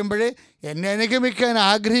 16:24 വരുമ്പോൾ, എന്നെ അനുഗമിക്കാൻ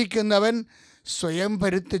ആഗ്രഹിക്കുന്നവൻ സ്വയം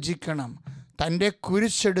പരിത്യജിക്കണം, തൻ്റെ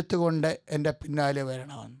കുരിശെടുത്തുകൊണ്ട് എൻ്റെ പിന്നാലെ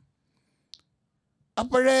വരണമെന്ന്.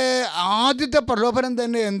 അപ്പോഴേ ആദ്യത്തെ പ്രലോഭനം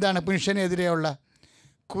തന്നെ എന്താണ്? പുരുഷനെതിരെയുള്ള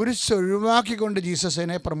കുരിശ് ഒഴിവാക്കിക്കൊണ്ട്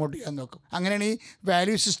ജീസസിനെ പ്രൊമോട്ട് ചെയ്യാൻ നോക്കും. അങ്ങനെയാണ് ഈ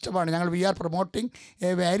വാല്യൂ സിസ്റ്റമാണ്. ഞങ്ങൾ V R promoting A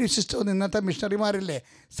value system എന്ന് ഇന്നത്തെ മിഷണറിമാരില്ലേ,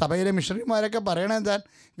 സഭയിലെ മിഷണറിമാരൊക്കെ പറയണത് എന്താ?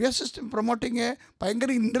 വി ആർ സിസ്റ്റം പ്രൊമോട്ടിങ്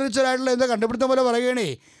ഭയങ്കര ഇൻ്റലക്ച്വലായിട്ടുള്ള എന്താ കണ്ടുപിടുത്തം പോലെ പറയുകയാണേ.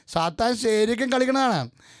 സാത്താൻ ശരിക്കും കളിക്കണതാണ്.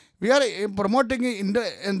 V R promoting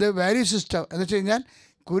value system എന്ന് വെച്ച് കഴിഞ്ഞാൽ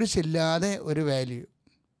കുരിശില്ലാതെ ഒരു വാല്യൂ,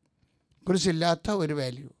 കുരിശില്ലാത്ത ഒരു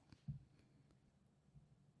വാല്യൂ.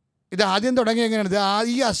 ഇത് ആദ്യം തുടങ്ങി എങ്ങനെയാണ്?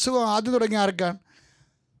 ഈ അസുഖം ആദ്യം തുടങ്ങി ആർക്കാണ്?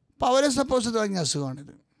 പൗലോസ് അപ്പോസ്തലൻ തുടങ്ങിയ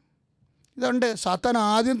അസുഖമാണിത്. ഇതുണ്ട്. സാത്താൻ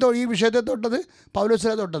ആദ്യം ഈ വിഷയത്തെ തൊട്ടത്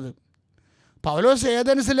പൗലോസിനെ തൊട്ടത്. പൗലോസ്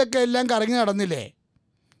ഏതൻസിലൊക്കെ എല്ലാം കറങ്ങി നടന്നില്ലേ,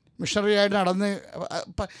 മിഷണറി ആയിട്ട് നടന്ന്.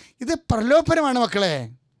 ഇത് പ്രലോഭനമാണ് മക്കളെ.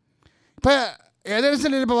 ഇപ്പം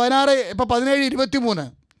ഏതൻസിൽ ഇപ്പോൾ 17:23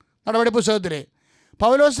 നടപടി പുസ്തകത്തിൽ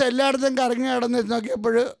പൗലോസ് എല്ലായിടത്തും കറങ്ങി നടന്ന്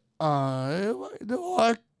നോക്കിയപ്പോൾ ഇത്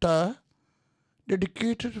what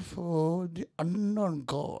dedicated for the unknown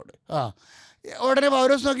God. ഉടനെ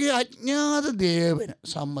പൗലോസ് നോക്കി അജ്ഞാത ദേവന്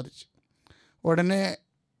സമ്മതിച്ചു. ഉടനെ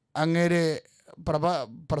അങ്ങേര്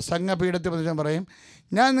പ്രസംഗപീഠത്തിൽ പ്രദേശം പറയും,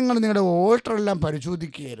 ഞാൻ നിങ്ങളുടെ വോൾട്ടറെല്ലാം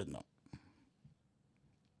പരിശോധിക്കുകയായിരുന്നു.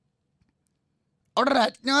 അവിടെ ഒരു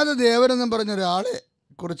അജ്ഞാത ദേവനെന്നും പറഞ്ഞൊരാളെ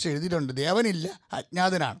കുറിച്ച് എഴുതിയിട്ടുണ്ട്. ദേവനില്ല,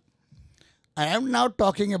 അജ്ഞാതനാണ്. I am now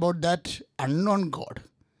talking about that unknown God.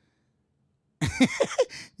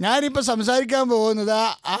 ഞാനിപ്പോൾ സംസാരിക്കാൻ പോകുന്നത്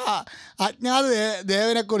ആ അജ്ഞാത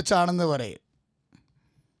ദേവനെക്കുറിച്ചാണെന്ന് പറയും.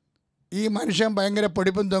 ഈ മനുഷ്യൻ ഭയങ്കര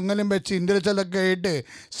പൊടിപ്പും തൊങ്ങലും വെച്ച് ഇൻ്റലക്ച്വലൊക്കെ ആയിട്ട്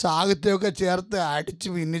സാഹിത്യമൊക്കെ ചേർത്ത് അടിച്ച്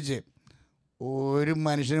ഭിന്നിച്ച് ഒരു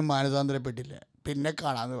മനുഷ്യനും മാനസാന്തരപ്പെട്ടില്ല. പിന്നെ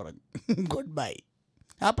കാണാമെന്ന് പറഞ്ഞു. Good bye.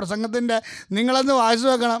 ആ പ്രസംഗത്തിൻ്റെ നിങ്ങളൊന്ന് വായിച്ചു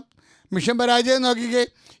നോക്കണം. മിഷൻ പരാജയം നോക്കിക്കേ.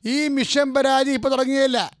 ഈ മിഷൻ പരാജയം ഇപ്പോൾ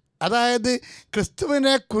തുടങ്ങിയല്ല. അതായത്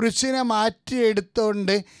ക്രിസ്തുവിനെ കുരിശിനെ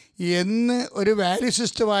മാറ്റിയെടുത്തുകൊണ്ട് എന്ന് ഒരു വാല്യൂ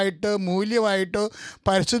സിസ്റ്റമായിട്ടോ മൂല്യമായിട്ടോ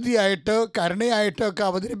പരിശുദ്ധിയായിട്ടോ കരുണയായിട്ടോ ഒക്കെ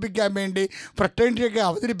അവതരിപ്പിക്കാൻ വേണ്ടി, ഫ്രട്ടേണിറ്റിയൊക്കെ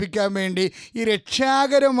അവതരിപ്പിക്കാൻ വേണ്ടി ഈ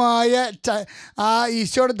രക്ഷാകരമായ ആ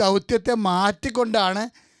ഈശോയുടെ ദൗത്യത്തെ മാറ്റിക്കൊണ്ടാണ്,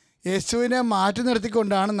 യേശുവിനെ മാറ്റി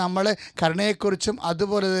നിർത്തിക്കൊണ്ടാണ് നമ്മൾ കരുണയെക്കുറിച്ചും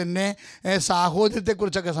അതുപോലെ തന്നെ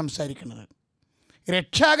സാഹോദര്യത്തെക്കുറിച്ചൊക്കെ സംസാരിക്കുന്നത്.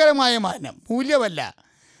 രക്ഷാകരമായ മാനം, മൂല്യമല്ല.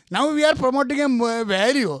 Now we R promoting A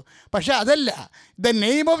value. പക്ഷേ അതല്ല, ദ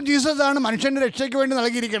നെയിം ഓഫ് ജീസസ് ആണ് മനുഷ്യൻ്റെ രക്ഷയ്ക്ക് വേണ്ടി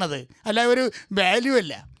നൽകിയിരിക്കുന്നത്, അല്ല ഒരു വാല്യൂ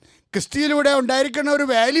അല്ല. ക്രിസ്തുവിലൂടെ ഉണ്ടായിരിക്കുന്ന ഒരു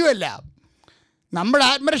വാല്യൂ അല്ല. നമ്മുടെ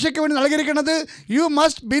ആത്മരക്ഷയ്ക്ക് വേണ്ടി നൽകിയിരിക്കുന്നത് you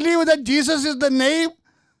must believe that Jesus is the name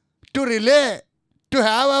to relay to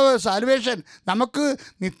have our salvation. നമുക്ക്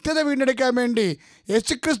നിത്യത വീണ്ടെടുക്കാൻ വേണ്ടി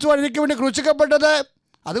യേശു ക്രിസ്തു എനിക്ക് വേണ്ടി ക്രൂശിക്കപ്പെട്ടത്.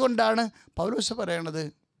 അതുകൊണ്ടാണ് പൗലോസ് പറയണത്.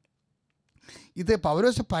 ഇത്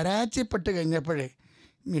പൗലോസ് പരാജയപ്പെട്ട് കഴിഞ്ഞപ്പോഴേ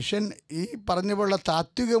മിഷൻ ഈ പറഞ്ഞ പോലുള്ള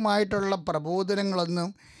താത്വികമായിട്ടുള്ള പ്രബോധനങ്ങളൊന്നും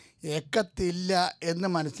ഏക്കത്തില്ല എന്ന്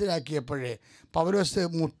മനസ്സിലാക്കിയപ്പോഴേ പൗലോസ്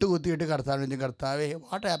മുട്ടുകുത്തിയിട്ട് കർത്താവേ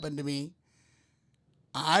വാട്ട് ഹാപ്പൻ ടു മീ,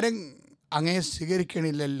 ആരും അങ്ങേ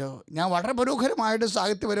സ്വീകരിക്കണില്ലല്ലോ, ഞാൻ വളരെ മനോഹരമായിട്ട്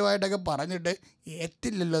സാഹിത്യപരമായിട്ടൊക്കെ പറഞ്ഞിട്ട്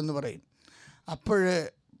ഏറ്റില്ലല്ലോ എന്ന് പറയും. അപ്പോൾ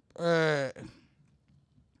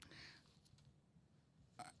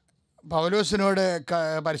പൗലോസിനോട്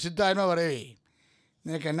പരിശുദ്ധാത്മ പറയേ,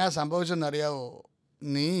 നിനക്ക് എന്നാ സംഭവിച്ചെന്നറിയാവോ?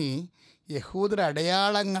 നീ യഹൂദര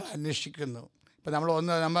അടയാളങ്ങൾ അന്വേഷിക്കുന്നു. ഇപ്പം നമ്മൾ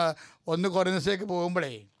 1 കൊരിന്ത്യസിലേക്ക് പോകുമ്പോഴേ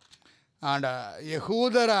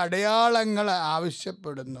യഹൂദര അടയാളങ്ങൾ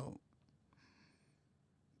ആവശ്യപ്പെടുന്നു.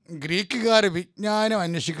 ഗ്രീക്കുകാർ വിജ്ഞാനം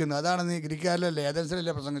അന്വേഷിക്കുന്നു. അതാണ് നീ ഗ്രീക്കുകാരിലല്ലേ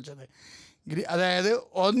ഏതൻസിലല്ലേ പ്രസംഗിച്ചത്. അതായത്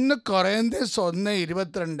 1 കൊരിന്ത്യസ്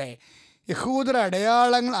 1:22 യഹൂദർ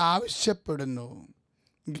അടയാളങ്ങൾ ആവശ്യപ്പെടുന്നു,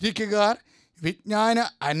 ഗ്രീക്കുകാർ വിജ്ഞാനം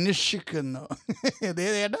അന്വേഷിക്കുന്നു.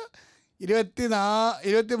 ഏതാ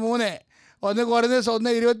 23 1 കൊരിന്ത്യർ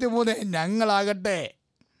 1:23. ഞങ്ങളാകട്ടെ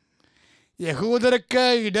യഹൂദർക്ക്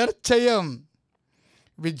ഇടർച്ചയും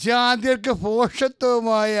വിജാതിയർക്ക്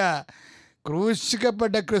ഭോഷത്വവുമായ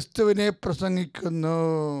ക്രൂശിക്കപ്പെട്ട ക്രിസ്തുവിനെ പ്രസംഗിക്കുന്നു.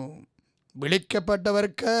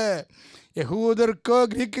 വിളിക്കപ്പെട്ടവർക്ക്, യഹൂദർക്കോ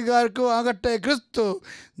ഗ്രീക്കുകാർക്കോ ആകട്ടെ, ക്രിസ്തു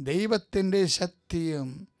ദൈവത്തിൻ്റെ ശക്തിയും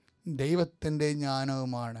ദൈവത്തിൻ്റെ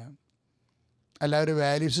ജ്ഞാനവുമാണ്. അല്ല ഒരു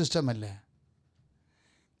വാല്യൂ സിസ്റ്റം അല്ല.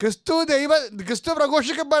 ക്രിസ്തു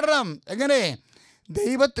പ്രഘോഷിക്കപ്പെടണം. എങ്ങനെ?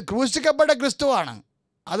 ക്രൂശിക്കപ്പെട്ട ക്രിസ്തുവാണ്.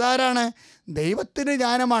 അതാരാണ്? ദൈവത്തിൻ്റെ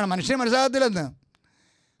ജ്ഞാനമാണ്. മനുഷ്യന് മനസ്സിലാകത്തില്ലെന്ന്.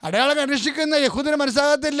 അടയാളം അന്വേഷിക്കുന്ന യഹൂദന്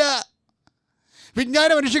മനസ്സിലാകത്തില്ല,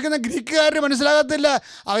 വിജ്ഞാനം അന്വേഷിക്കുന്ന ഗ്രീക്കുകാരന് മനസ്സിലാകത്തില്ല.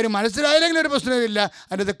 അവർ മനസ്സിലായില്ലെങ്കിൽ ഒരു പ്രശ്നമില്ല,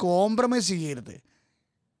 അതിനകത്ത് കോംപ്രമൈസ് ചെയ്യരുത്.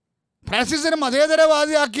 ഫ്രാൻസിസിനെ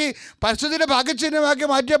മതേതരവാദിയാക്കി പരിശുദ്ധിയുടെ ഭാഗ്യചിഹ്നമാക്കി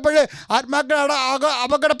മാറ്റിയപ്പോൾ ആത്മാക്കളെ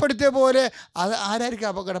അപകടപ്പെടുത്തിയ പോലെ അത് ആരായിരിക്കും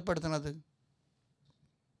അപകടപ്പെടുത്തുന്നത്?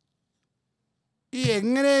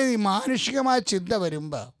 എങ്ങനെ ഈ മാനുഷികമായ ചിന്ത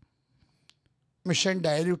വരുമ്പോൾ മിഷൻ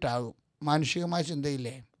ഡയല്യൂട്ട് ആകും. മാനുഷികമായ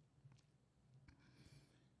ചിന്തയില്ലേ,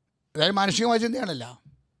 അതായത് മാനുഷികമായ ചിന്തയാണല്ലോ.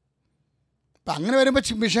 അപ്പം അങ്ങനെ വരുമ്പോൾ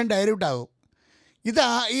മിഷൻ ഡയല്യൂട്ട് ആകും.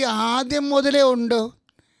 ഈ ആദ്യം മുതലേ ഉണ്ട്.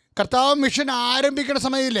 കർത്താവ് മിഷൻ ആരംഭിക്കുന്ന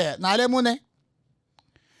സമയമില്ലേ 4:3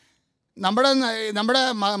 നമ്മുടെ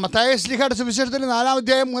മത്തായി ശ്ലീഹായുടെ സുവിശേഷത്തിൽ 4-ാം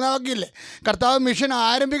അധ്യായം 3-ാം വാക്യമില്ലേ, കർത്താവ് മിഷൻ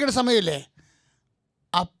ആരംഭിക്കുന്ന സമയമില്ലേ,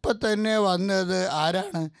 അപ്പം തന്നെ വന്നത്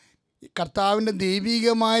ആരാണ്? കർത്താവിൻ്റെ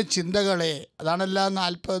ദൈവികമായ ചിന്തകളെ. അതാണല്ലോ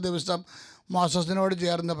 40 ദിവസം മോസസിനോട്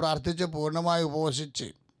ചേർന്ന് പ്രാർത്ഥിച്ച് പൂർണ്ണമായി ഉപവസിച്ച്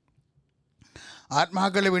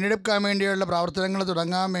ആത്മാക്കളെ വീണ്ടെടുക്കാൻ വേണ്ടിയുള്ള പ്രവർത്തനങ്ങൾ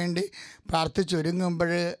തുടങ്ങാൻ വേണ്ടി പ്രാർത്ഥിച്ചൊരുങ്ങുമ്പോൾ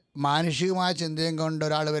മാനുഷികമായ ചിന്തയും കൊണ്ട്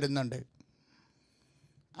ഒരാൾ വരുന്നുണ്ട്.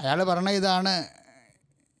 അയാൾ പറഞ്ഞ ഇതാണ്,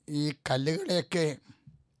 ഈ കല്ലുകളെയൊക്കെ,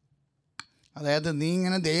 അതായത് നീ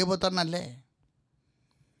ഇങ്ങനെ ദൈവപുത്രനല്ലേ,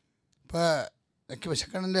 ഇപ്പോൾ എനിക്ക്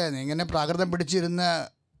വിശക്കണല്ലേ, നീ ഇങ്ങനെ പ്രാകൃതം പിടിച്ചിരുന്ന്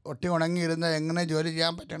ഒട്ടി ഉണങ്ങിയിരുന്ന് എങ്ങനെ ജോലി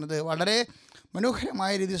ചെയ്യാൻ പറ്റണത്? വളരെ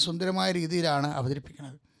മനോഹരമായ രീതിയിൽ, സുന്ദരമായ രീതിയിലാണ്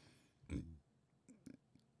അവതരിപ്പിക്കുന്നത്.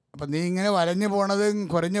 അപ്പം നീ ഇങ്ങനെ വലഞ്ഞു പോണതും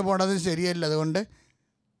കുറഞ്ഞു പോണതും ശരിയല്ല, അതുകൊണ്ട്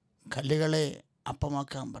കല്ലുകളെ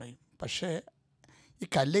അപ്പമാക്കാൻ പറയും. പക്ഷേ ഈ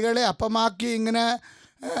കല്ലുകളെ അപ്പമാക്കി ഇങ്ങനെ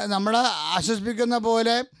നമ്മളെ ആശ്വസിപ്പിക്കുന്ന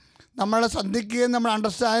പോലെ, നമ്മളെ സന്ധിക്കുകയും നമ്മൾ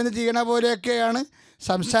അണ്ടർസ്റ്റാൻഡ് ചെയ്യണ പോലെയൊക്കെയാണ്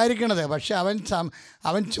സംസാരിക്കണത്. പക്ഷെ അവൻ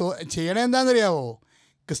ചെയ്യണത് എന്താണെന്നറിയാവോ?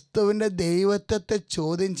 ക്രിസ്തുവിൻ്റെ ദൈവത്വത്തെ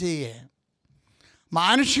ചോദ്യം ചെയ്യുക.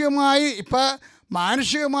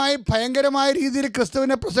 മാനുഷികമായി ഭയങ്കരമായ രീതിയിൽ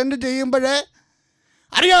ക്രിസ്തുവിനെ പ്രസൻറ്റ് ചെയ്യുമ്പോഴേ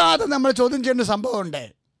അറിയാതെ നമ്മൾ ചോദ്യം ചെയ്യേണ്ട സംഭവമുണ്ട്.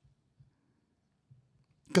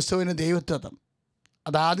 ക്രിസ്തുവിൻ്റെ ദൈവത്വം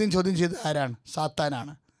അതാദ്യം ചോദ്യം ചെയ്തത് ആരാണ്?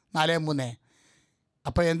 സാത്താനാണ്. 4:3.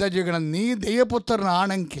 അപ്പോൾ എന്താ ചോദിക്കണം? നീ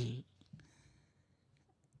ദൈവപുത്രനാണെങ്കിൽ,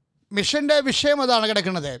 മിഷൻ്റെ വിഷയം അതാണ്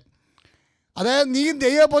കിടക്കുന്നത്. അതായത് നീ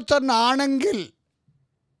ദൈവപുത്രനാണെങ്കിൽ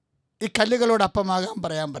ഈ കല്ലുകളോട് അപ്പമാകാൻ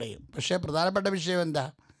പറയും. പക്ഷേ പ്രധാനപ്പെട്ട വിഷയം എന്താ?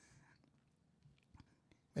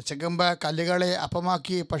 വിശക്കുമ്പോൾ കല്ലുകളെ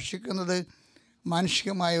അപ്പമാക്കി ഭക്ഷിക്കുന്നത്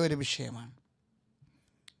മാനുഷികമായ ഒരു വിഷയമാണ്.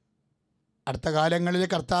 അടുത്ത കാലങ്ങളിൽ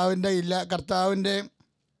കർത്താവിൻ്റെ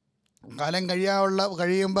കാലം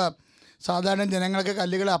കഴിയുമ്പോൾ സാധാരണ ജനങ്ങൾക്ക്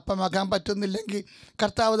കല്ലുകളെ അപ്പമാക്കാൻ പറ്റുന്നില്ലെങ്കിൽ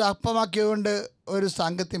കർത്താവ് അത് അപ്പമാക്കിയതുകൊണ്ട് ഒരു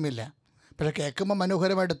സാങ്കത്യമില്ല. പക്ഷെ കേൾക്കുമ്പോൾ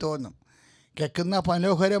മനോഹരമായിട്ട് തോന്നും. കേൾക്കുന്ന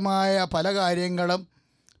മനോഹരമായ പല കാര്യങ്ങളും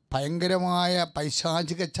ഭയങ്കരമായ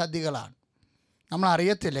പൈശാചിക ചതികളാണ്.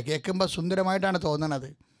 നമ്മളറിയത്തില്ല, കേൾക്കുമ്പോൾ സുന്ദരമായിട്ടാണ് തോന്നണത്.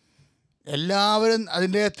 എല്ലാവരും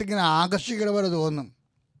അതിൻ്റെ അകത്തിങ്ങനെ ആകർഷിക്കുന്ന പോലെ തോന്നും.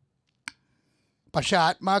 പക്ഷെ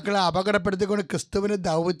ആത്മാക്കളെ അപകടപ്പെടുത്തിക്കൊണ്ട് ക്രിസ്തുവിൻ്റെ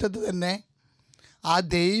ദൗത്യത്തിൽ തന്നെ ആ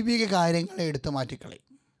ദൈവിക കാര്യങ്ങളെ എടുത്തു മാറ്റിക്കളയും.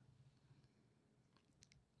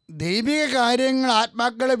 ദൈവിക കാര്യങ്ങൾ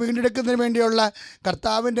ആത്മാക്കളെ വീണ്ടെടുക്കുന്നതിന് വേണ്ടിയുള്ള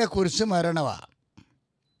കർത്താവിൻ്റെ കുരിശ് മരണമാണ്.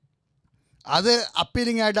 അത്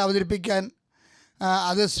അപ്പീലിംഗ് ആയിട്ട് അവതരിപ്പിക്കാൻ,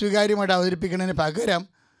 അത് സ്വീകാര്യമായിട്ട് അവതരിപ്പിക്കുന്നതിന് പകരം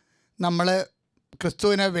നമ്മൾ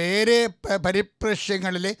ക്രിസ്തുവിനെ വേറെ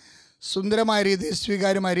പരിപ്രേക്ഷ്യങ്ങളിൽ സുന്ദരമായ രീതിയിൽ,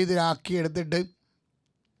 സ്വീകാര്യമായ രീതിയിലാക്കി എടുത്തിട്ട്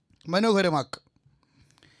മനോഹരമാക്കും.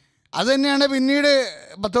 അതുതന്നെയാണ് പിന്നീട്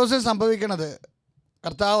പത്രോസിൽ സംഭവിക്കുന്നത്.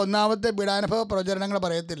 കർത്താവ് ഒന്നാമത്തെ പീഡാനുഭവ പ്രചരണങ്ങൾ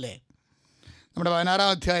പറയത്തില്ലേ, നമ്മുടെ 16-ാം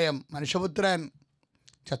അധ്യായം, മനുഷ്യപുത്രൻ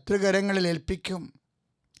ശത്രുകരങ്ങളിൽ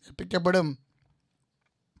ഏൽപ്പിക്കപ്പെടും,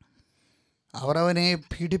 അവർ അവനെ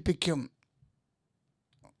പീഡിപ്പിക്കും,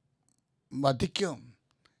 വധിക്കും,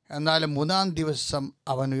 എന്നാൽ 3-ാം ദിവസം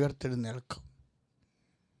അവൻ ഉയർത്തെഴുന്നേൽക്കും.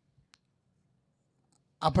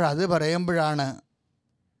 അപ്പോഴത് പറയുമ്പോഴാണ്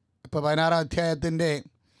ഇപ്പോൾ 16-ാം അധ്യായത്തിൻ്റെ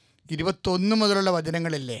 21 മുതലുള്ള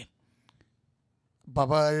വചനങ്ങളില്ലേ,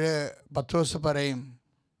 പത്രോസ് പറയും,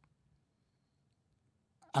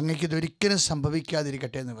 അങ്ങക്കിതൊരിക്കലും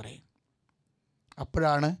സംഭവിക്കാതിരിക്കട്ടെ എന്ന് പറയും.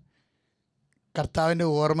 അപ്പോഴാണ് കർത്താവിൻ്റെ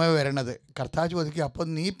ഓർമ്മ വരണത്. കർത്താവ് ചോദിക്കും, അപ്പം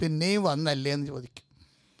നീ പിന്നെയും വന്നല്ലേ എന്ന് ചോദിക്കും.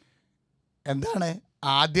 എന്താണ്?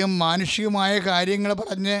 ആദ്യം മാനുഷികമായ കാര്യങ്ങൾ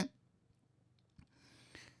പറഞ്ഞ്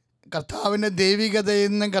കർത്താവിൻ്റെ ദൈവികതയിൽ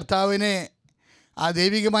നിന്നും കർത്താവിനെ ആ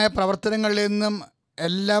ദൈവികമായ പ്രവർത്തനങ്ങളിൽ നിന്നും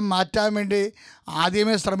എല്ലാം മാറ്റാൻ വേണ്ടി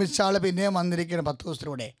ആദ്യമേ ശ്രമിച്ച ആൾ പിന്നെയും വന്നിരിക്കണം 10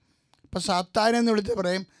 ദിവസത്തിലൂടെ. അപ്പോൾ സാത്താനെന്ന് വിളിച്ച്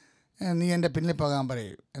പറയും, നീ എൻ്റെ പിന്നിൽ പോകാൻ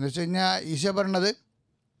പറയും. എന്ന് വെച്ച് കഴിഞ്ഞാൽ ഈശോ പറയണത്,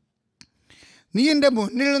 നീ എൻ്റെ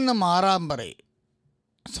മുന്നിൽ നിന്ന് മാറാൻ പറയും.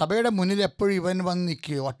 സഭയുടെ മുന്നിൽ എപ്പോഴും ഇവൻ വന്ന്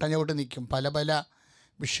നിൽക്കുകയോ ഒട്ടഞ്ഞോട്ട് നിൽക്കും. പല പല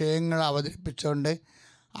വിഷയങ്ങൾ അവതരിപ്പിച്ചുകൊണ്ട്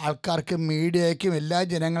ആൾക്കാർക്കും മീഡിയയ്ക്കും എല്ലാ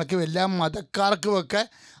ജനങ്ങൾക്കും എല്ലാ മതക്കാർക്കുമൊക്കെ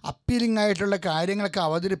അപ്പീലിംഗ് ആയിട്ടുള്ള കാര്യങ്ങളൊക്കെ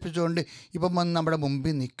അവതരിപ്പിച്ചുകൊണ്ട് ഇപ്പം വന്ന് നമ്മുടെ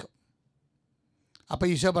മുമ്പിൽ നിൽക്കും. അപ്പോൾ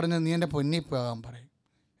ഈശോ പറഞ്ഞത്, നീ എൻ്റെ പൊന്നിൽ പോകാൻ പറയും.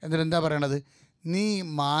 എന്നിട്ട് എന്താ പറയണത്? നീ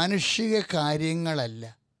മാനുഷിക കാര്യങ്ങളല്ല,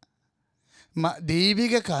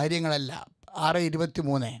 ദൈവിക കാര്യങ്ങളല്ല.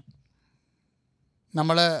 6:23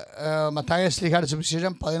 നമ്മൾ മത്തായി ശ്ലീഹായുടെ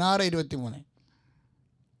സുവിശേഷം 16:23.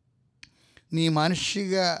 നീ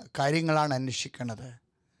മാനുഷിക കാര്യങ്ങളാണ് അന്വേഷിക്കുന്നത്,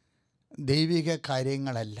 ദൈവിക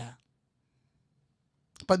കാര്യങ്ങളല്ല.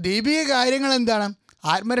 അപ്പം ദൈവിക കാര്യങ്ങൾ എന്താണ്?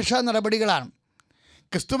 ആത്മരക്ഷാ നടപടികളാണ്.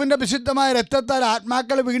 ക്രിസ്തുവിൻ്റെ വിശുദ്ധമായ രക്തത്താൽ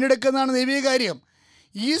ആത്മാക്കൾ വീണ്ടെടുക്കുന്നതാണ് ദൈവിക കാര്യം.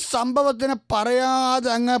 ഈ സംഭവത്തിനെ പറയാതെ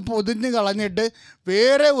അങ്ങ് പൊതിഞ്ഞ് കളഞ്ഞിട്ട്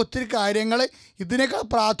വേറെ ഒത്തിരി കാര്യങ്ങൾ ഇതിനേക്കാൾ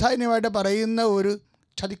പ്രാധാന്യമായിട്ട് പറയുന്ന ഒരു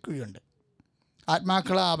ചതിക്കുഴിയുണ്ട്.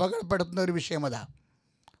 ആത്മാക്കളെ അപകടപ്പെടുത്തുന്ന ഒരു വിഷയം അതാ.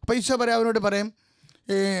 അപ്പോൾ ഈശോ അവനോട് പറയും,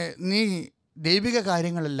 നീ ദൈവിക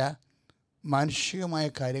കാര്യങ്ങളല്ല മാനുഷികമായ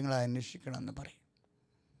കാര്യങ്ങൾ അന്വേഷിക്കണമെന്ന് പറയും.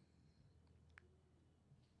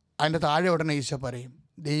 അതിൻ്റെ താഴെ ഉടനെ ഈശോ പറയും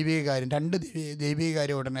ദൈവിക കാര്യം, 2 ദൈവിക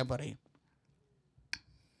കാര്യം ഉടനെ പറയും.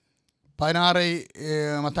 16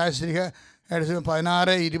 മത്തായി ശ്ലീഹ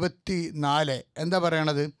 16:24 എന്താ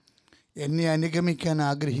പറയണത്? എന്നെ അനുഗമിക്കാൻ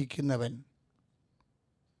ആഗ്രഹിക്കുന്നവൻ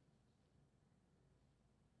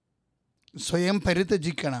സ്വയം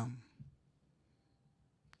പരിത്യജിക്കണം,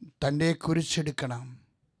 തൻ്റെ കുരിശെടുക്കണം,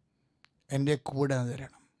 എൻ്റെ കൂടെ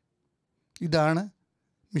തരണം. ഇതാണ്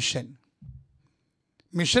മിഷൻ.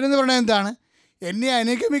 മിഷൻ എന്ന് പറയുന്നത് എന്താണ്? എന്നെ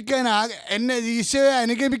ഈശോയെ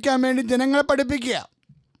അനുഗമിക്കാൻ വേണ്ടി ജനങ്ങളെ പഠിപ്പിക്കുക.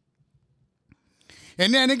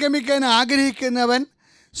 എന്നെ അനുഗമിക്കാൻ ആഗ്രഹിക്കുന്നവൻ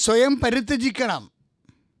സ്വയം പരിത്യജിക്കണം,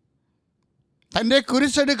 തൻ്റെ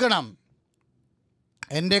കുരിശെടുക്കണം,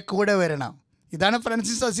 എൻ്റെ കൂടെ വരണം. ഇതാണ്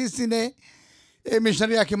ഫ്രാൻസിസ് അസീസിനെ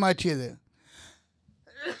മിഷണറിയാക്കി മാറ്റിയത്.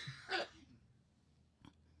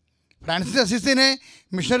 ഫ്രാൻസിസ് അസീസിനെ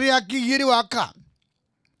മിഷണറിയാക്കി ഈ ഒരു വാക്കാണ്,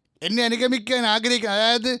 എന്നെ അനുഗമിക്കാൻ ആഗ്രഹിക്കുക.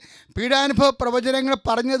 അതായത് പീഡാനുഭവ പ്രവചനങ്ങൾ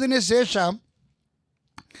പറഞ്ഞതിന് ശേഷം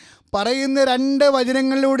പറയുന്ന 2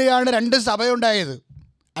 വചനങ്ങളിലൂടെയാണ് 2 സഭയുണ്ടായത്.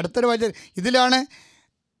 അടുത്തൊരു വചനം ഇതിലാണ്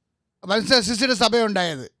ഫ്രാൻസിസ് അസീസിയുടെ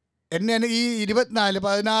സഭയുണ്ടായത്. എന്നെ ഈ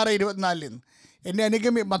 16:24 എന്നെ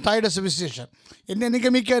മത്തായിയുടെ സുവിശേഷം, എന്നെ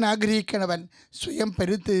അനുഗമിക്കാൻ ആഗ്രഹിക്കണവൻ സ്വയം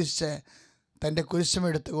പരിത്യജിച്ച് തൻ്റെ കുരിശം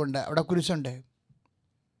എടുത്തുകൊണ്ട്, അവിടെ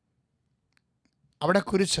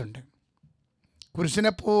കുരിശുണ്ട്.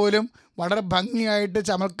 കുരിശിനെപ്പോലും വളരെ ഭംഗിയായിട്ട്,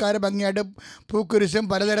 ചമൽക്കാര ഭംഗിയായിട്ട് പൂക്കുരിശും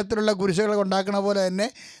പലതരത്തിലുള്ള കുരിശുകൾ ഉണ്ടാക്കണ പോലെ തന്നെ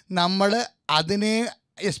നമ്മൾ അതിനെ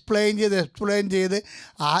എക്സ്പ്ലെയിൻ ചെയ്ത്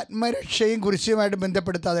ആത്മരക്ഷയും കുരിശുമായിട്ട്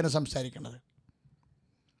ബന്ധപ്പെടുത്താതെയാണ് സംസാരിക്കുന്നത്.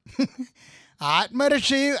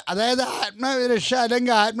 ആത്മരക്ഷയും, അതായത് ആത്മരക്ഷ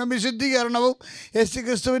അല്ലെങ്കിൽ ആത്മവിശുദ്ധീകരണവും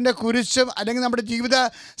യേശുക്രിസ്തുവിൻ്റെ കുരിശും അല്ലെങ്കിൽ നമ്മുടെ ജീവിത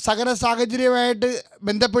സകല സാഹചര്യമായിട്ട്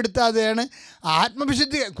ബന്ധപ്പെടുത്താതെയാണ്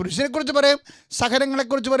ആത്മവിശുദ്ധി. കുരിശിനെക്കുറിച്ച് പറയും,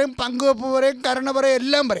 സഹനങ്ങളെക്കുറിച്ച് പറയും, പങ്കുവെപ്പ് പറയും, കരുണ പറയും,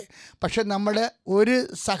 എല്ലാം പറയും. പക്ഷെ നമ്മുടെ ഒരു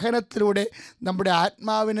സഹനത്തിലൂടെ നമ്മുടെ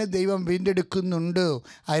ആത്മാവിനെ ദൈവം വീണ്ടെടുക്കുന്നുണ്ട്,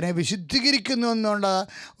 അതിനെ വിശുദ്ധീകരിക്കുന്നു എന്നുള്ള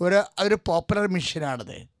ഒരു പോപ്പുലർ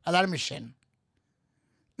മിഷനാണത്. അതാണ് മിഷൻ.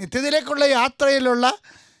 നിത്യതയിലേക്കുള്ള യാത്രയിലുള്ള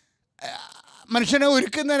മനുഷ്യനെ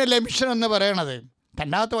ഒരുക്കുന്നതിനല്ലേ മിഷൻ എന്ന് പറയണത്.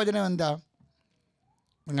 2ാമത്തെ വചനം എന്താ?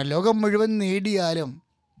 നിങ്ങൾ ലോകം മുഴുവൻ നേടിയാലും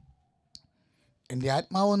എൻ്റെ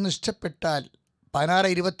ആത്മാവൊന്ന് ഇഷ്ടപ്പെട്ടാൽ,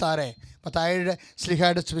 16:26 മത്തായിയുടെ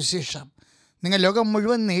ശ്ലീഹായുടെ സുവിശേഷം, നിങ്ങൾ ലോകം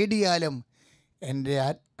മുഴുവൻ നേടിയാലും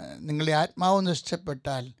നിങ്ങളുടെ ആത്മാവൊന്ന്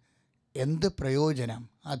ഇഷ്ടപ്പെട്ടാൽ എന്ത് പ്രയോജനം?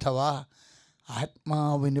 അഥവാ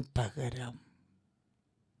ആത്മാവിന്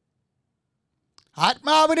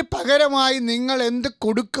പകരമായി നിങ്ങൾ എന്ത്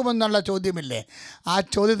കൊടുക്കുമെന്നുള്ള ചോദ്യമില്ലേ? ആ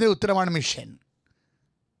ചോദ്യത്തിന് ഉത്തരമാണ് മിഷൻ.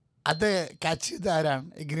 അത് ക്യാച്ച് ചെയ്ത ആരാണ്?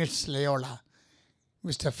 Ignatius Loyola,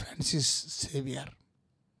 mister Francis Xavier.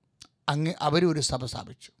 അവരൊരു സഭ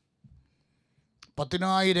സ്ഥാപിച്ചു.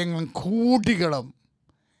 10,000 കോടികളും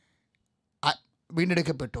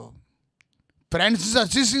വീണ്ടെടുക്കപ്പെട്ടു. ഫ്രാൻസിസ്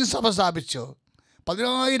അസീസി സഭ സ്ഥാപിച്ചു.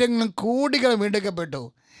 10,000 കോടികളും വീണ്ടെടുക്കപ്പെട്ടു.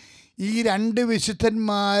 ഈ 2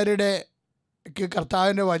 വിശുദ്ധന്മാരുടെ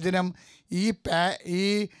കർത്താവിൻ്റെ വചനം ഈ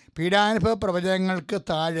പീഡാനുഭവ പ്രവചനങ്ങൾക്ക്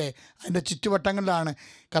താഴെ അതിൻ്റെ ചുറ്റുവട്ടങ്ങളിലാണ്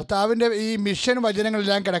കർത്താവിൻ്റെ ഈ മിഷൻ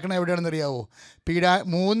വചനങ്ങളെല്ലാം കിടക്കുന്നത്. എവിടെയാണെന്ന് അറിയാവോ?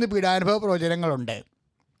 3 പീഡാനുഭവ പ്രവചനങ്ങളുണ്ട്.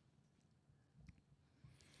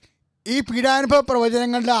 ഈ പീഡാനുഭവ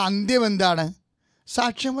പ്രവചനങ്ങളുടെ അന്ത്യം എന്താണ്?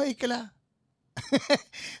 സാക്ഷ്യം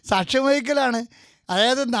വഹിക്കലാണ്.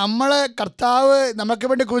 അതായത് കർത്താവ് നമുക്ക്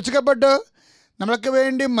വേണ്ടി ക്രൂശിക്കപ്പെട്ടു, നമ്മൾക്ക്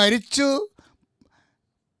വേണ്ടി മരിച്ചു,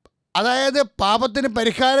 അതായത് പാപത്തിന്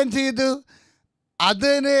പരിഹാരം ചെയ്തു.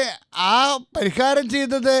 ആ പരിഹാരം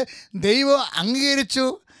ചെയ്തത് ദൈവം അംഗീകരിച്ചു.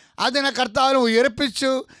 അതിനെ കർത്താവിനെ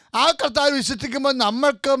ഉയർപ്പിച്ചു. ആ കർത്താവ് വിശ്വസിക്കുമ്പോൾ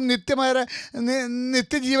നമ്മൾക്കും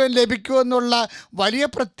നിത്യജീവൻ ലഭിക്കുമെന്നുള്ള വലിയ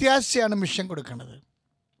പ്രത്യാശയാണ് മിഷൻ കൊടുക്കുന്നത്.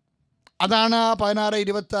 അതാണ്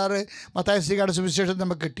 16:26 മത്തായി ശ്ലീഹായുടെ സുവിശേഷം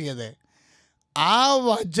നമുക്ക് കിട്ടിയത്. ആ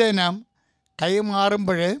വചനം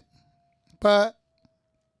കൈമാറുമ്പോൾ ഇപ്പോൾ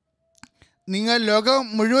നിങ്ങൾ ലോകം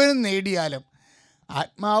മുഴുവനും നേടിയാലും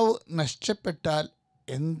ആത്മാവ് നഷ്ടപ്പെട്ടാൽ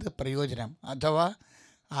എന്ത് പ്രയോജനം? അഥവാ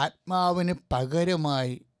ആത്മാവിന്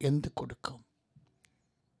പകരമായി എന്ത് കൊടുക്കും?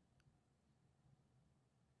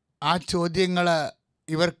 ആ ചോദ്യങ്ങൾ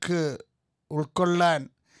ഇവർക്ക് ഉൾക്കൊള്ളാൻ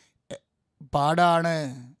പാടാണ്.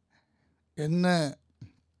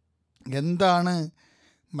 എന്താണ്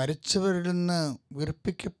മരിച്ചവരിൽ നിന്ന്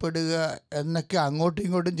ഉയർപ്പിക്കപ്പെടുക എന്നൊക്കെ അങ്ങോട്ടും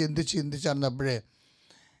ഇങ്ങോട്ടും ചിന്തിച്ചറിഞ്ഞപ്പോഴേ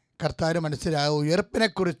കർത്താവ് മനസ്സിലാകും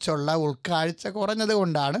ഉയർപ്പിനെക്കുറിച്ചുള്ള ഉൾക്കാഴ്ച കുറഞ്ഞത്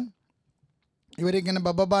കൊണ്ടാണ് ഇവരിങ്ങനെ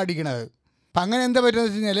ബബബാടിക്കണത്. അപ്പം അങ്ങനെ എന്താ പറ്റുന്നത്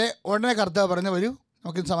വെച്ച് കഴിഞ്ഞാൽ ഉടനെ കർത്താവ് പറഞ്ഞ വരൂ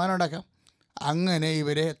നമുക്ക് സമാനം ഉണ്ടാക്കാം. അങ്ങനെ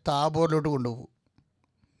ഇവരെ താബോറിലോട്ട് കൊണ്ടുപോകും.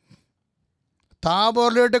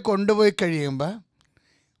 താബോറിലോട്ട് കൊണ്ടുപോയി കഴിയുമ്പോൾ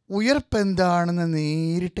ഉയർപ്പ് എന്താണെന്ന്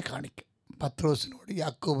നേരിട്ട് കാണിക്കും. പത്രോസിനോട്,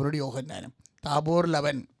 യാക്കോബിനോട്, യോഹന്നാനും. താബോറിൽ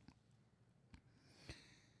അവൻ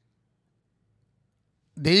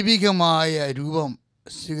ദൈവികമായ രൂപം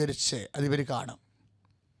സ്വീകരിച്ച് അതിവർ കാണും.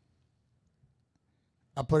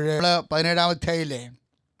 അപ്പോൾ 17-ാം അധ്യായത്തിലെ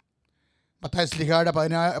മത്തായി ശ്ലീഹായുടെ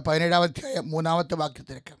 17-ാം അധ്യായം 3-ാമത്തെ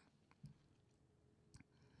വാക്യത്തിലേക്ക്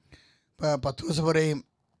പത്രോസ് പറയും,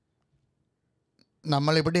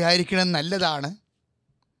 നമ്മളിവിടെ ആയിരിക്കണം നല്ലതാണ്,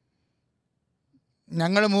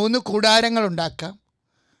 ഞങ്ങൾ 3 കൂടാരങ്ങൾ ഉണ്ടാക്കാം,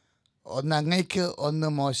 ഒന്ന് അങ്ങയ്ക്ക്, ഒന്ന്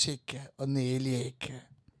മോശയ്ക്ക്, ഒന്ന് ഏലിയയ്ക്ക്.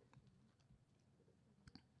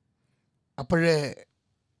 അപ്പോഴേ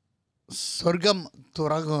സ്വർഗം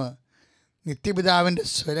തുറങ്ങും, നിത്യപിതാവിൻ്റെ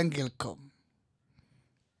സ്വരം കേൾക്കും.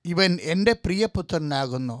 ഇവൻ എൻ്റെ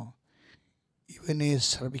പ്രിയപുത്രനാകുന്നു, ഇവനെ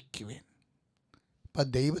ശ്രവിക്കുവാൻ.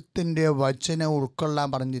 അപ്പം ദൈവത്തിൻ്റെ വചനം ഉൾക്കൊള്ളാൻ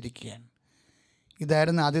പറഞ്ഞിരിക്കുകയാണ്.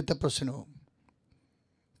 ഇതായിരുന്നു ആദ്യത്തെ പ്രശ്നവും.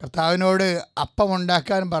 കർത്താവിനോട്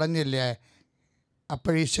അപ്പമുണ്ടാക്കാൻ പറഞ്ഞില്ലേ?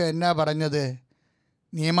 അപ്പോഴീശോ എന്നാ പറഞ്ഞത്?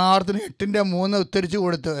 നിയമാവർത്തനം 8:3 ഉത്തരിച്ചു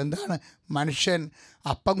കൊടുത്തു. എന്താണ്? മനുഷ്യൻ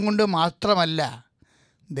അപ്പം കൊണ്ട് മാത്രമല്ല,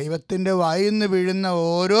 ദൈവത്തിൻ്റെ വായിൽ നിന്ന് വീഴുന്ന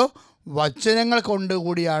ഓരോ വചനങ്ങൾ കൊണ്ട്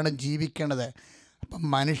കൂടിയാണ് ജീവിക്കണത്. അപ്പം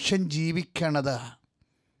മനുഷ്യൻ ജീവിക്കണത്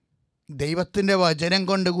ദൈവത്തിൻ്റെ വചനം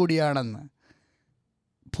കൊണ്ട് കൂടിയാണെന്ന്.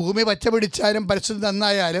 ഭൂമി പച്ച പിടിച്ചാലും പരിസ്ഥിതി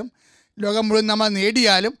നന്നായാലും ലോകം മുഴുവൻ നമ്മൾ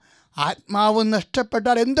നേടിയാലും ആത്മാവ്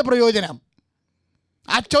നഷ്ടപ്പെട്ടാൽ എന്ത് പ്രയോജനം?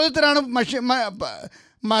 ആ ചോദ്യത്തിനാണ്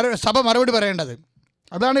സഭ മറുപടി പറയേണ്ടത്.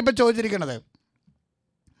 അതാണ് ഇപ്പം ചോദിച്ചിരിക്കുന്നത്.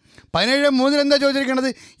 17:3 എന്താ ചോദിച്ചിരിക്കുന്നത്?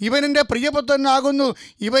 ഇവൻ എൻ്റെ പ്രിയപുത്രനാകുന്നു,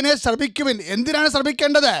 ഇവനെ ശ്രവിക്കുവിൻ. എന്തിനാണ്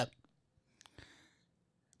ശ്രവിക്കേണ്ടത്?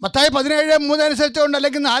 മത്തായി 17:3 അനുസരിച്ചുകൊണ്ട്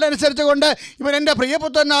അല്ലെങ്കിൽ 4 അനുസരിച്ചുകൊണ്ട് ഇവൻ എൻ്റെ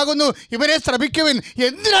പ്രിയപുത്രനാകുന്നു, ഇവനെ ശ്രവിക്കുവിൻ.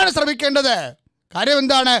 എന്തിനാണ് ശ്രവിക്കേണ്ടത്? കാര്യം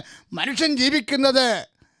എന്താണ്? മനുഷ്യൻ ജീവിക്കുന്നത്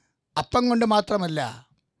അപ്പം കൊണ്ട് മാത്രമല്ല,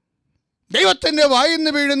 ദൈവത്തിൻ്റെ വായിൽ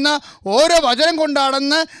നിന്ന് വീഴുന്ന ഓരോ വചനം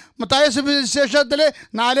കൊണ്ടാണെന്ന് മത്തായി സുവിശേഷത്തിൽ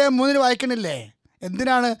 4:3 വായിക്കണില്ലേ?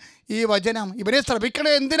 എന്തിനാണ് ഈ വചനം? ഇവരെ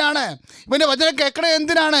ശ്രവിക്കണേ എന്തിനാണ്? ഇവൻ്റെ വചനം കേൾക്കണേ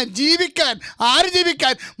എന്തിനാണ്? ജീവിക്കാൻ. ആര്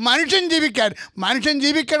ജീവിക്കാൻ? മനുഷ്യൻ ജീവിക്കാൻ. മനുഷ്യൻ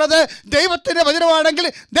ജീവിക്കണത് ദൈവത്തിൻ്റെ വചനമാണെങ്കിൽ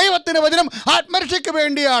ദൈവത്തിൻ്റെ വചനം ആത്മരക്ഷയ്ക്ക്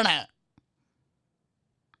വേണ്ടിയാണ്.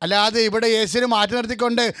 അല്ലാതെ ഇവിടെ യേശുവിനെ മാറ്റി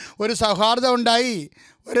നിർത്തിക്കൊണ്ട് ഒരു സൗഹാർദ്ദം ഉണ്ടായി,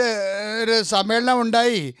 ഒരു സമ്മേളനം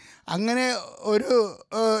ഉണ്ടായി, അങ്ങനെ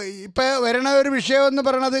ഇപ്പോൾ വരണ ഒരു വിഷയം എന്ന്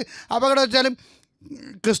പറയണത് അപകടം വെച്ചാലും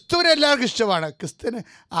ക്രിസ്തുവിനെ എല്ലാവർക്കും ഇഷ്ടമാണ്. ക്രിസ്തുവിന്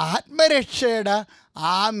ആത്മരക്ഷയുടെ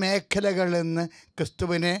ആ മേഖലകളിൽ നിന്ന്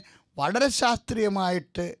ക്രിസ്തുവിനെ വളരെ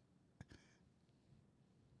ശാസ്ത്രീയമായിട്ട്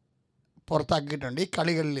പുറത്താക്കിയിട്ടുണ്ട്. ഈ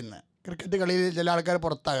കളികളിൽ നിന്ന്, ക്രിക്കറ്റ് കളിയിൽ ചില ആൾക്കാർ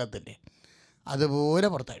പുറത്താകത്തില്ലേ, അതുപോലെ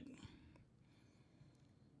പുറത്തായിട്ടുണ്ട്.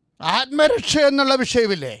 ആത്മരക്ഷ എന്നുള്ള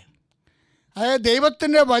വിഷയമില്ലേ, അതായത്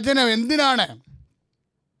ദൈവത്തിൻ്റെ വചനം എന്തിനാണ്?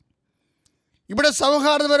 ഇവിടെ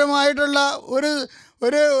സൗഹാർദ്ദപരമായിട്ടുള്ള ഒരു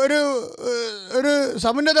ഒരു ഒരു ഒരു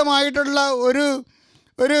സമുന്നതമായിട്ടുള്ള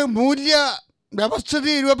ഒരു മൂല്യ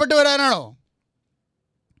വ്യവസ്ഥിതി രൂപപ്പെട്ടു വരാനാണോ?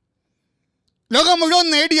 ലോകം മുഴുവൻ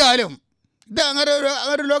നേടിയാലും ഇത് അങ്ങനെ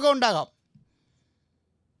ഒരു ലോകം ഉണ്ടാകാം.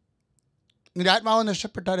 നിന്റെ ആത്മാവ്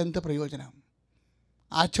നഷ്ടപ്പെട്ടാൽ എന്ത് പ്രയോജനം?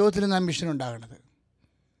 ആ ചോദ്യത്തിൽ നാം മിഷൻ ഉണ്ടാകണത്.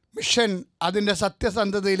 മിഷൻ അതിൻ്റെ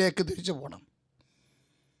സത്യസന്ധതയിലേക്ക് തിരിച്ചു പോകണം.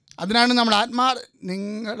 അതിനാണ് നമ്മൾ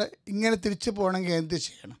നിങ്ങൾ ഇങ്ങനെ തിരിച്ചു പോകണമെങ്കിൽ എന്ത്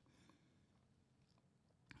ചെയ്യണം?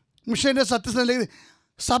 മിഷൻ്റെ സത്യസന്ധത.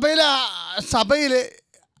 സഭയിൽ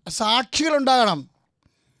സാക്ഷികളുണ്ടാകണം.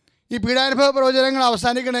 ഈ പീഡാനുഭവ പ്രവചനങ്ങൾ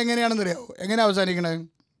അവസാനിക്കണത് എങ്ങനെയാണെന്ന് അറിയാമോ? എങ്ങനെ അവസാനിക്കണത്?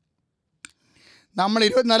 നമ്മൾ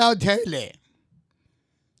 24-ാം അധ്യായമില്ലേ,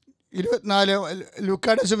 24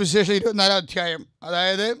 ലൂക്കായുടെ സുവിശേഷം 24-ാം അധ്യായം,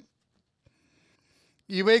 അതായത്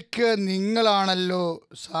ഇവയ്ക്ക് നിങ്ങളാണല്ലോ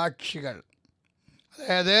സാക്ഷികൾ.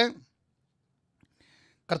 അതായത്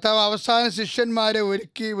കർത്താവ് അവസാന ശിഷ്യന്മാരെ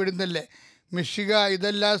ഒരുക്കി വിടുന്നില്ലേ, മിശിക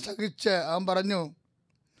ഇതെല്ലാം സഹിച്ച് അവൻ പറഞ്ഞു,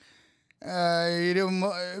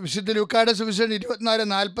 വിശുദ്ധ ലൂക്കായുടെ സുവിശേഷം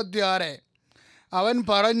 24:46 അവൻ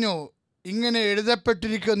പറഞ്ഞു, ഇങ്ങനെ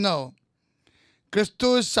എഴുതപ്പെട്ടിരിക്കുന്നു, ക്രിസ്തു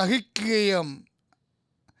സഹിക്കുകയും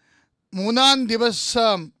 3-ാം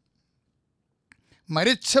ദിവസം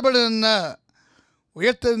മരിച്ചവരിൽ നിന്ന്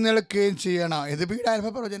ഉയർത്തെഴുന്നേൽക്കുകയും ചെയ്യണം. ഇത്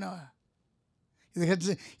പീഡാനുഭവ പ്രവചനമാണ്.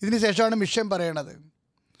 ഇതിന് ശേഷമാണ് മിഷൻ പറയണത്.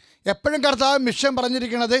 എപ്പോഴും കർത്താവ് മിഷൻ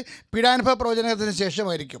പറഞ്ഞിരിക്കുന്നത് പീഡാനുഭവ പ്രവചനത്തിന്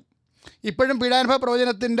ശേഷമായിരിക്കും. ഇപ്പോഴും പീഡാനുഭവ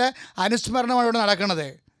പ്രവചനത്തിൻ്റെ അനുസ്മരണമാണ് ഇവിടെ നടക്കുന്നത്.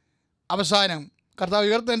 അവസാനം കർത്താവ്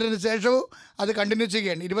ഉയർത്തതിന് ശേഷവും അത് കണ്ടിന്യൂ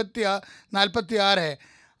ചെയ്യുകയാണ്. 46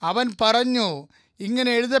 അവൻ പറഞ്ഞു, ഇങ്ങനെ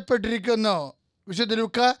എഴുതപ്പെട്ടിരിക്കുന്നു. വിശുദ്ധ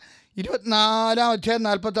ലൂക്ക 24-ാം അധ്യായം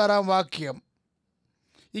 46-ാം വാക്യം.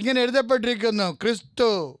 ഇങ്ങനെ എഴുതപ്പെട്ടിരിക്കുന്നു, ക്രിസ്തു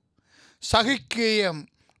സഹിക്കുകയും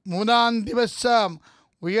 3-ാം ദിവസം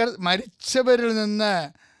മരിച്ചവരിൽ നിന്ന്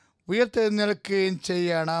ഉയർത്തെഴുന്നേൽക്കുകയും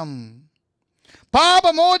ചെയ്യണം.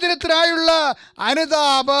 പാപമോചനത്തിനായുള്ള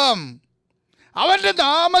അനുതാപം അവൻ്റെ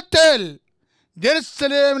നാമത്തിൽ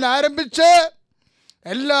ജെറുസലേമിൽ ആരംഭിച്ച്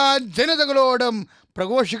എല്ലാ ജനതകളോടും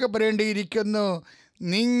പ്രഘോഷിക്കപ്പെടേണ്ടിയിരിക്കുന്നു.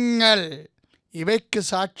 നിങ്ങൾ ഇവയ്ക്ക്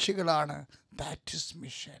സാക്ഷികളാണ്. That is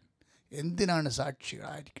mission. എന്തിനാണ്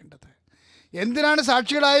സാക്ഷികളായിരിക്കേണ്ടത്? എന്തിനാണ്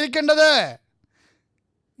സാക്ഷികളായിരിക്കേണ്ടത്?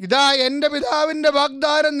 ഇതാ എൻ്റെ പിതാവിൻ്റെ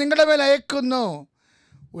വാഗ്ദാനം നിങ്ങളുടെ മേൽ അയക്കുന്നു.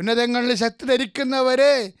 ഉന്നതങ്ങളിൽ ശക്തി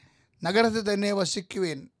ധരിക്കുന്നവരെ നഗരത്തിൽ തന്നെ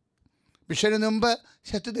വസിക്കുവിൻ. മിഷന് മുമ്പ്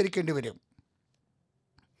ശക്തി ധരിക്കേണ്ടി വരും.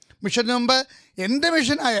 മിഷന് മുമ്പ് എന്ത്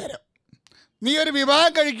മിഷനായാലും, നീ ഒരു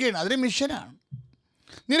വിവാഹം കഴിക്കുകയാണ്, അതൊരു മിഷനാണ്.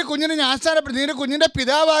 നീ കുഞ്ഞിനെ ആസ്ഥാനപ്പെടുത്തി, നീ കുഞ്ഞിൻ്റെ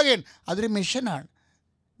പിതാവാകേൻ, അതൊരു മിഷനാണ്.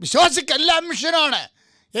 വിശ്വാസിക്കെല്ലാം മിഷനാണ്.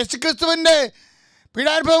 യേശുക്രിസ്തുവിൻ്റെ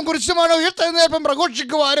പീഡാനുഭവം കുറിച്ചുമാണ് ഉയർത്തെഴുന്നേൽപ്പം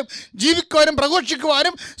പ്രഘോഷിക്കുവാനും ജീവിക്കുവാനും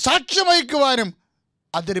പ്രഘോഷിക്കുവാനും സാക്ഷ്യം വഹിക്കുവാനും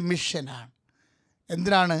അതൊരു മിഷനാണ്.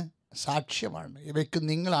 എന്തിനാണ്? സാക്ഷ്യമാണ്. ഇവയ്ക്ക്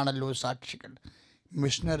നിങ്ങളാണല്ലോ സാക്ഷികൾ.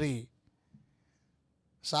 മിഷണറി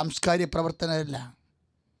സാംസ്കാരിക പ്രവർത്തനമല്ല,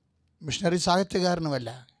 മിഷണറി സാഹിത്യകാരനുമല്ല,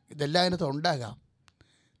 ഇതെല്ലാം അതിനകത്ത് ഉണ്ടാകാം.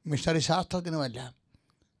 മിഷണറി ശാസ്ത്രജ്ഞനുമല്ല.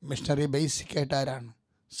 മിഷണറി ബേസിക്കായിട്ട് ആരാണ്?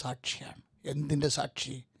 സാക്ഷിയാണ്. എന്തിൻ്റെ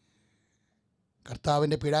സാക്ഷി?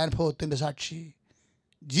 കർത്താവിൻ്റെ പീഡാനുഭവത്തിൻ്റെ സാക്ഷി.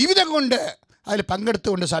 ജീവിതം കൊണ്ട് അതിൽ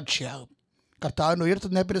പങ്കെടുത്തുകൊണ്ട് സാക്ഷിയാകും. കർത്താവിൻ്റെ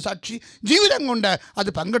ഉയർത്തുന്നേപ്പിൻ്റെ സാക്ഷി ജീവിതം കൊണ്ട് അത്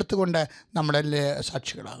പങ്കെടുത്തുകൊണ്ട് നമ്മളെല്ലാം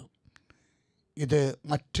സാക്ഷികളാകും. ഇത്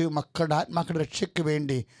മറ്റ് മക്കളുടെ ആത്മാക്കളുടെ രക്ഷയ്ക്ക്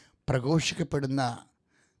വേണ്ടി പ്രഘോഷിക്കപ്പെടുന്ന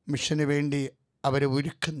മിഷന് വേണ്ടി അവരെ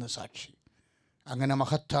ഒരുക്കുന്ന സാക്ഷി. അങ്ങനെ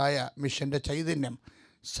മഹത്തായ മിഷൻ്റെ ചൈതന്യം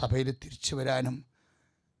സഭയിൽ തിരിച്ചു വരാനും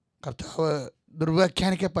കർത്താവ്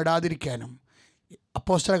ദുർവ്യാഖ്യാനിക്കപ്പെടാതിരിക്കാനും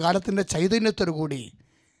അപ്പോസ്തല കാലത്തിൻ്റെ ചൈതന്യത്തോടു കൂടി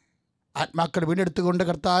ആത്മാക്കൾ വീണ്ടെടുത്തുകൊണ്ട്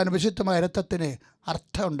കർത്താവിന് വിശുദ്ധമായ രക്തത്തിന്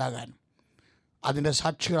അർത്ഥം ഉണ്ടാകാനും അതിൻ്റെ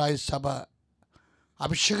സാക്ഷികളായ സഭ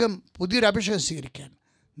പുതിയൊരു അഭിഷേകം സ്വീകരിക്കാൻ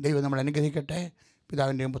ദൈവം നമ്മൾ അനുഗ്രഹിക്കട്ടെ.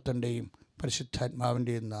 പിതാവിൻ്റെയും പുത്രൻ്റെയും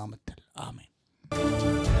പരിശുദ്ധാത്മാവിൻ്റെയും നാമത്തിൽ ആമേൻ.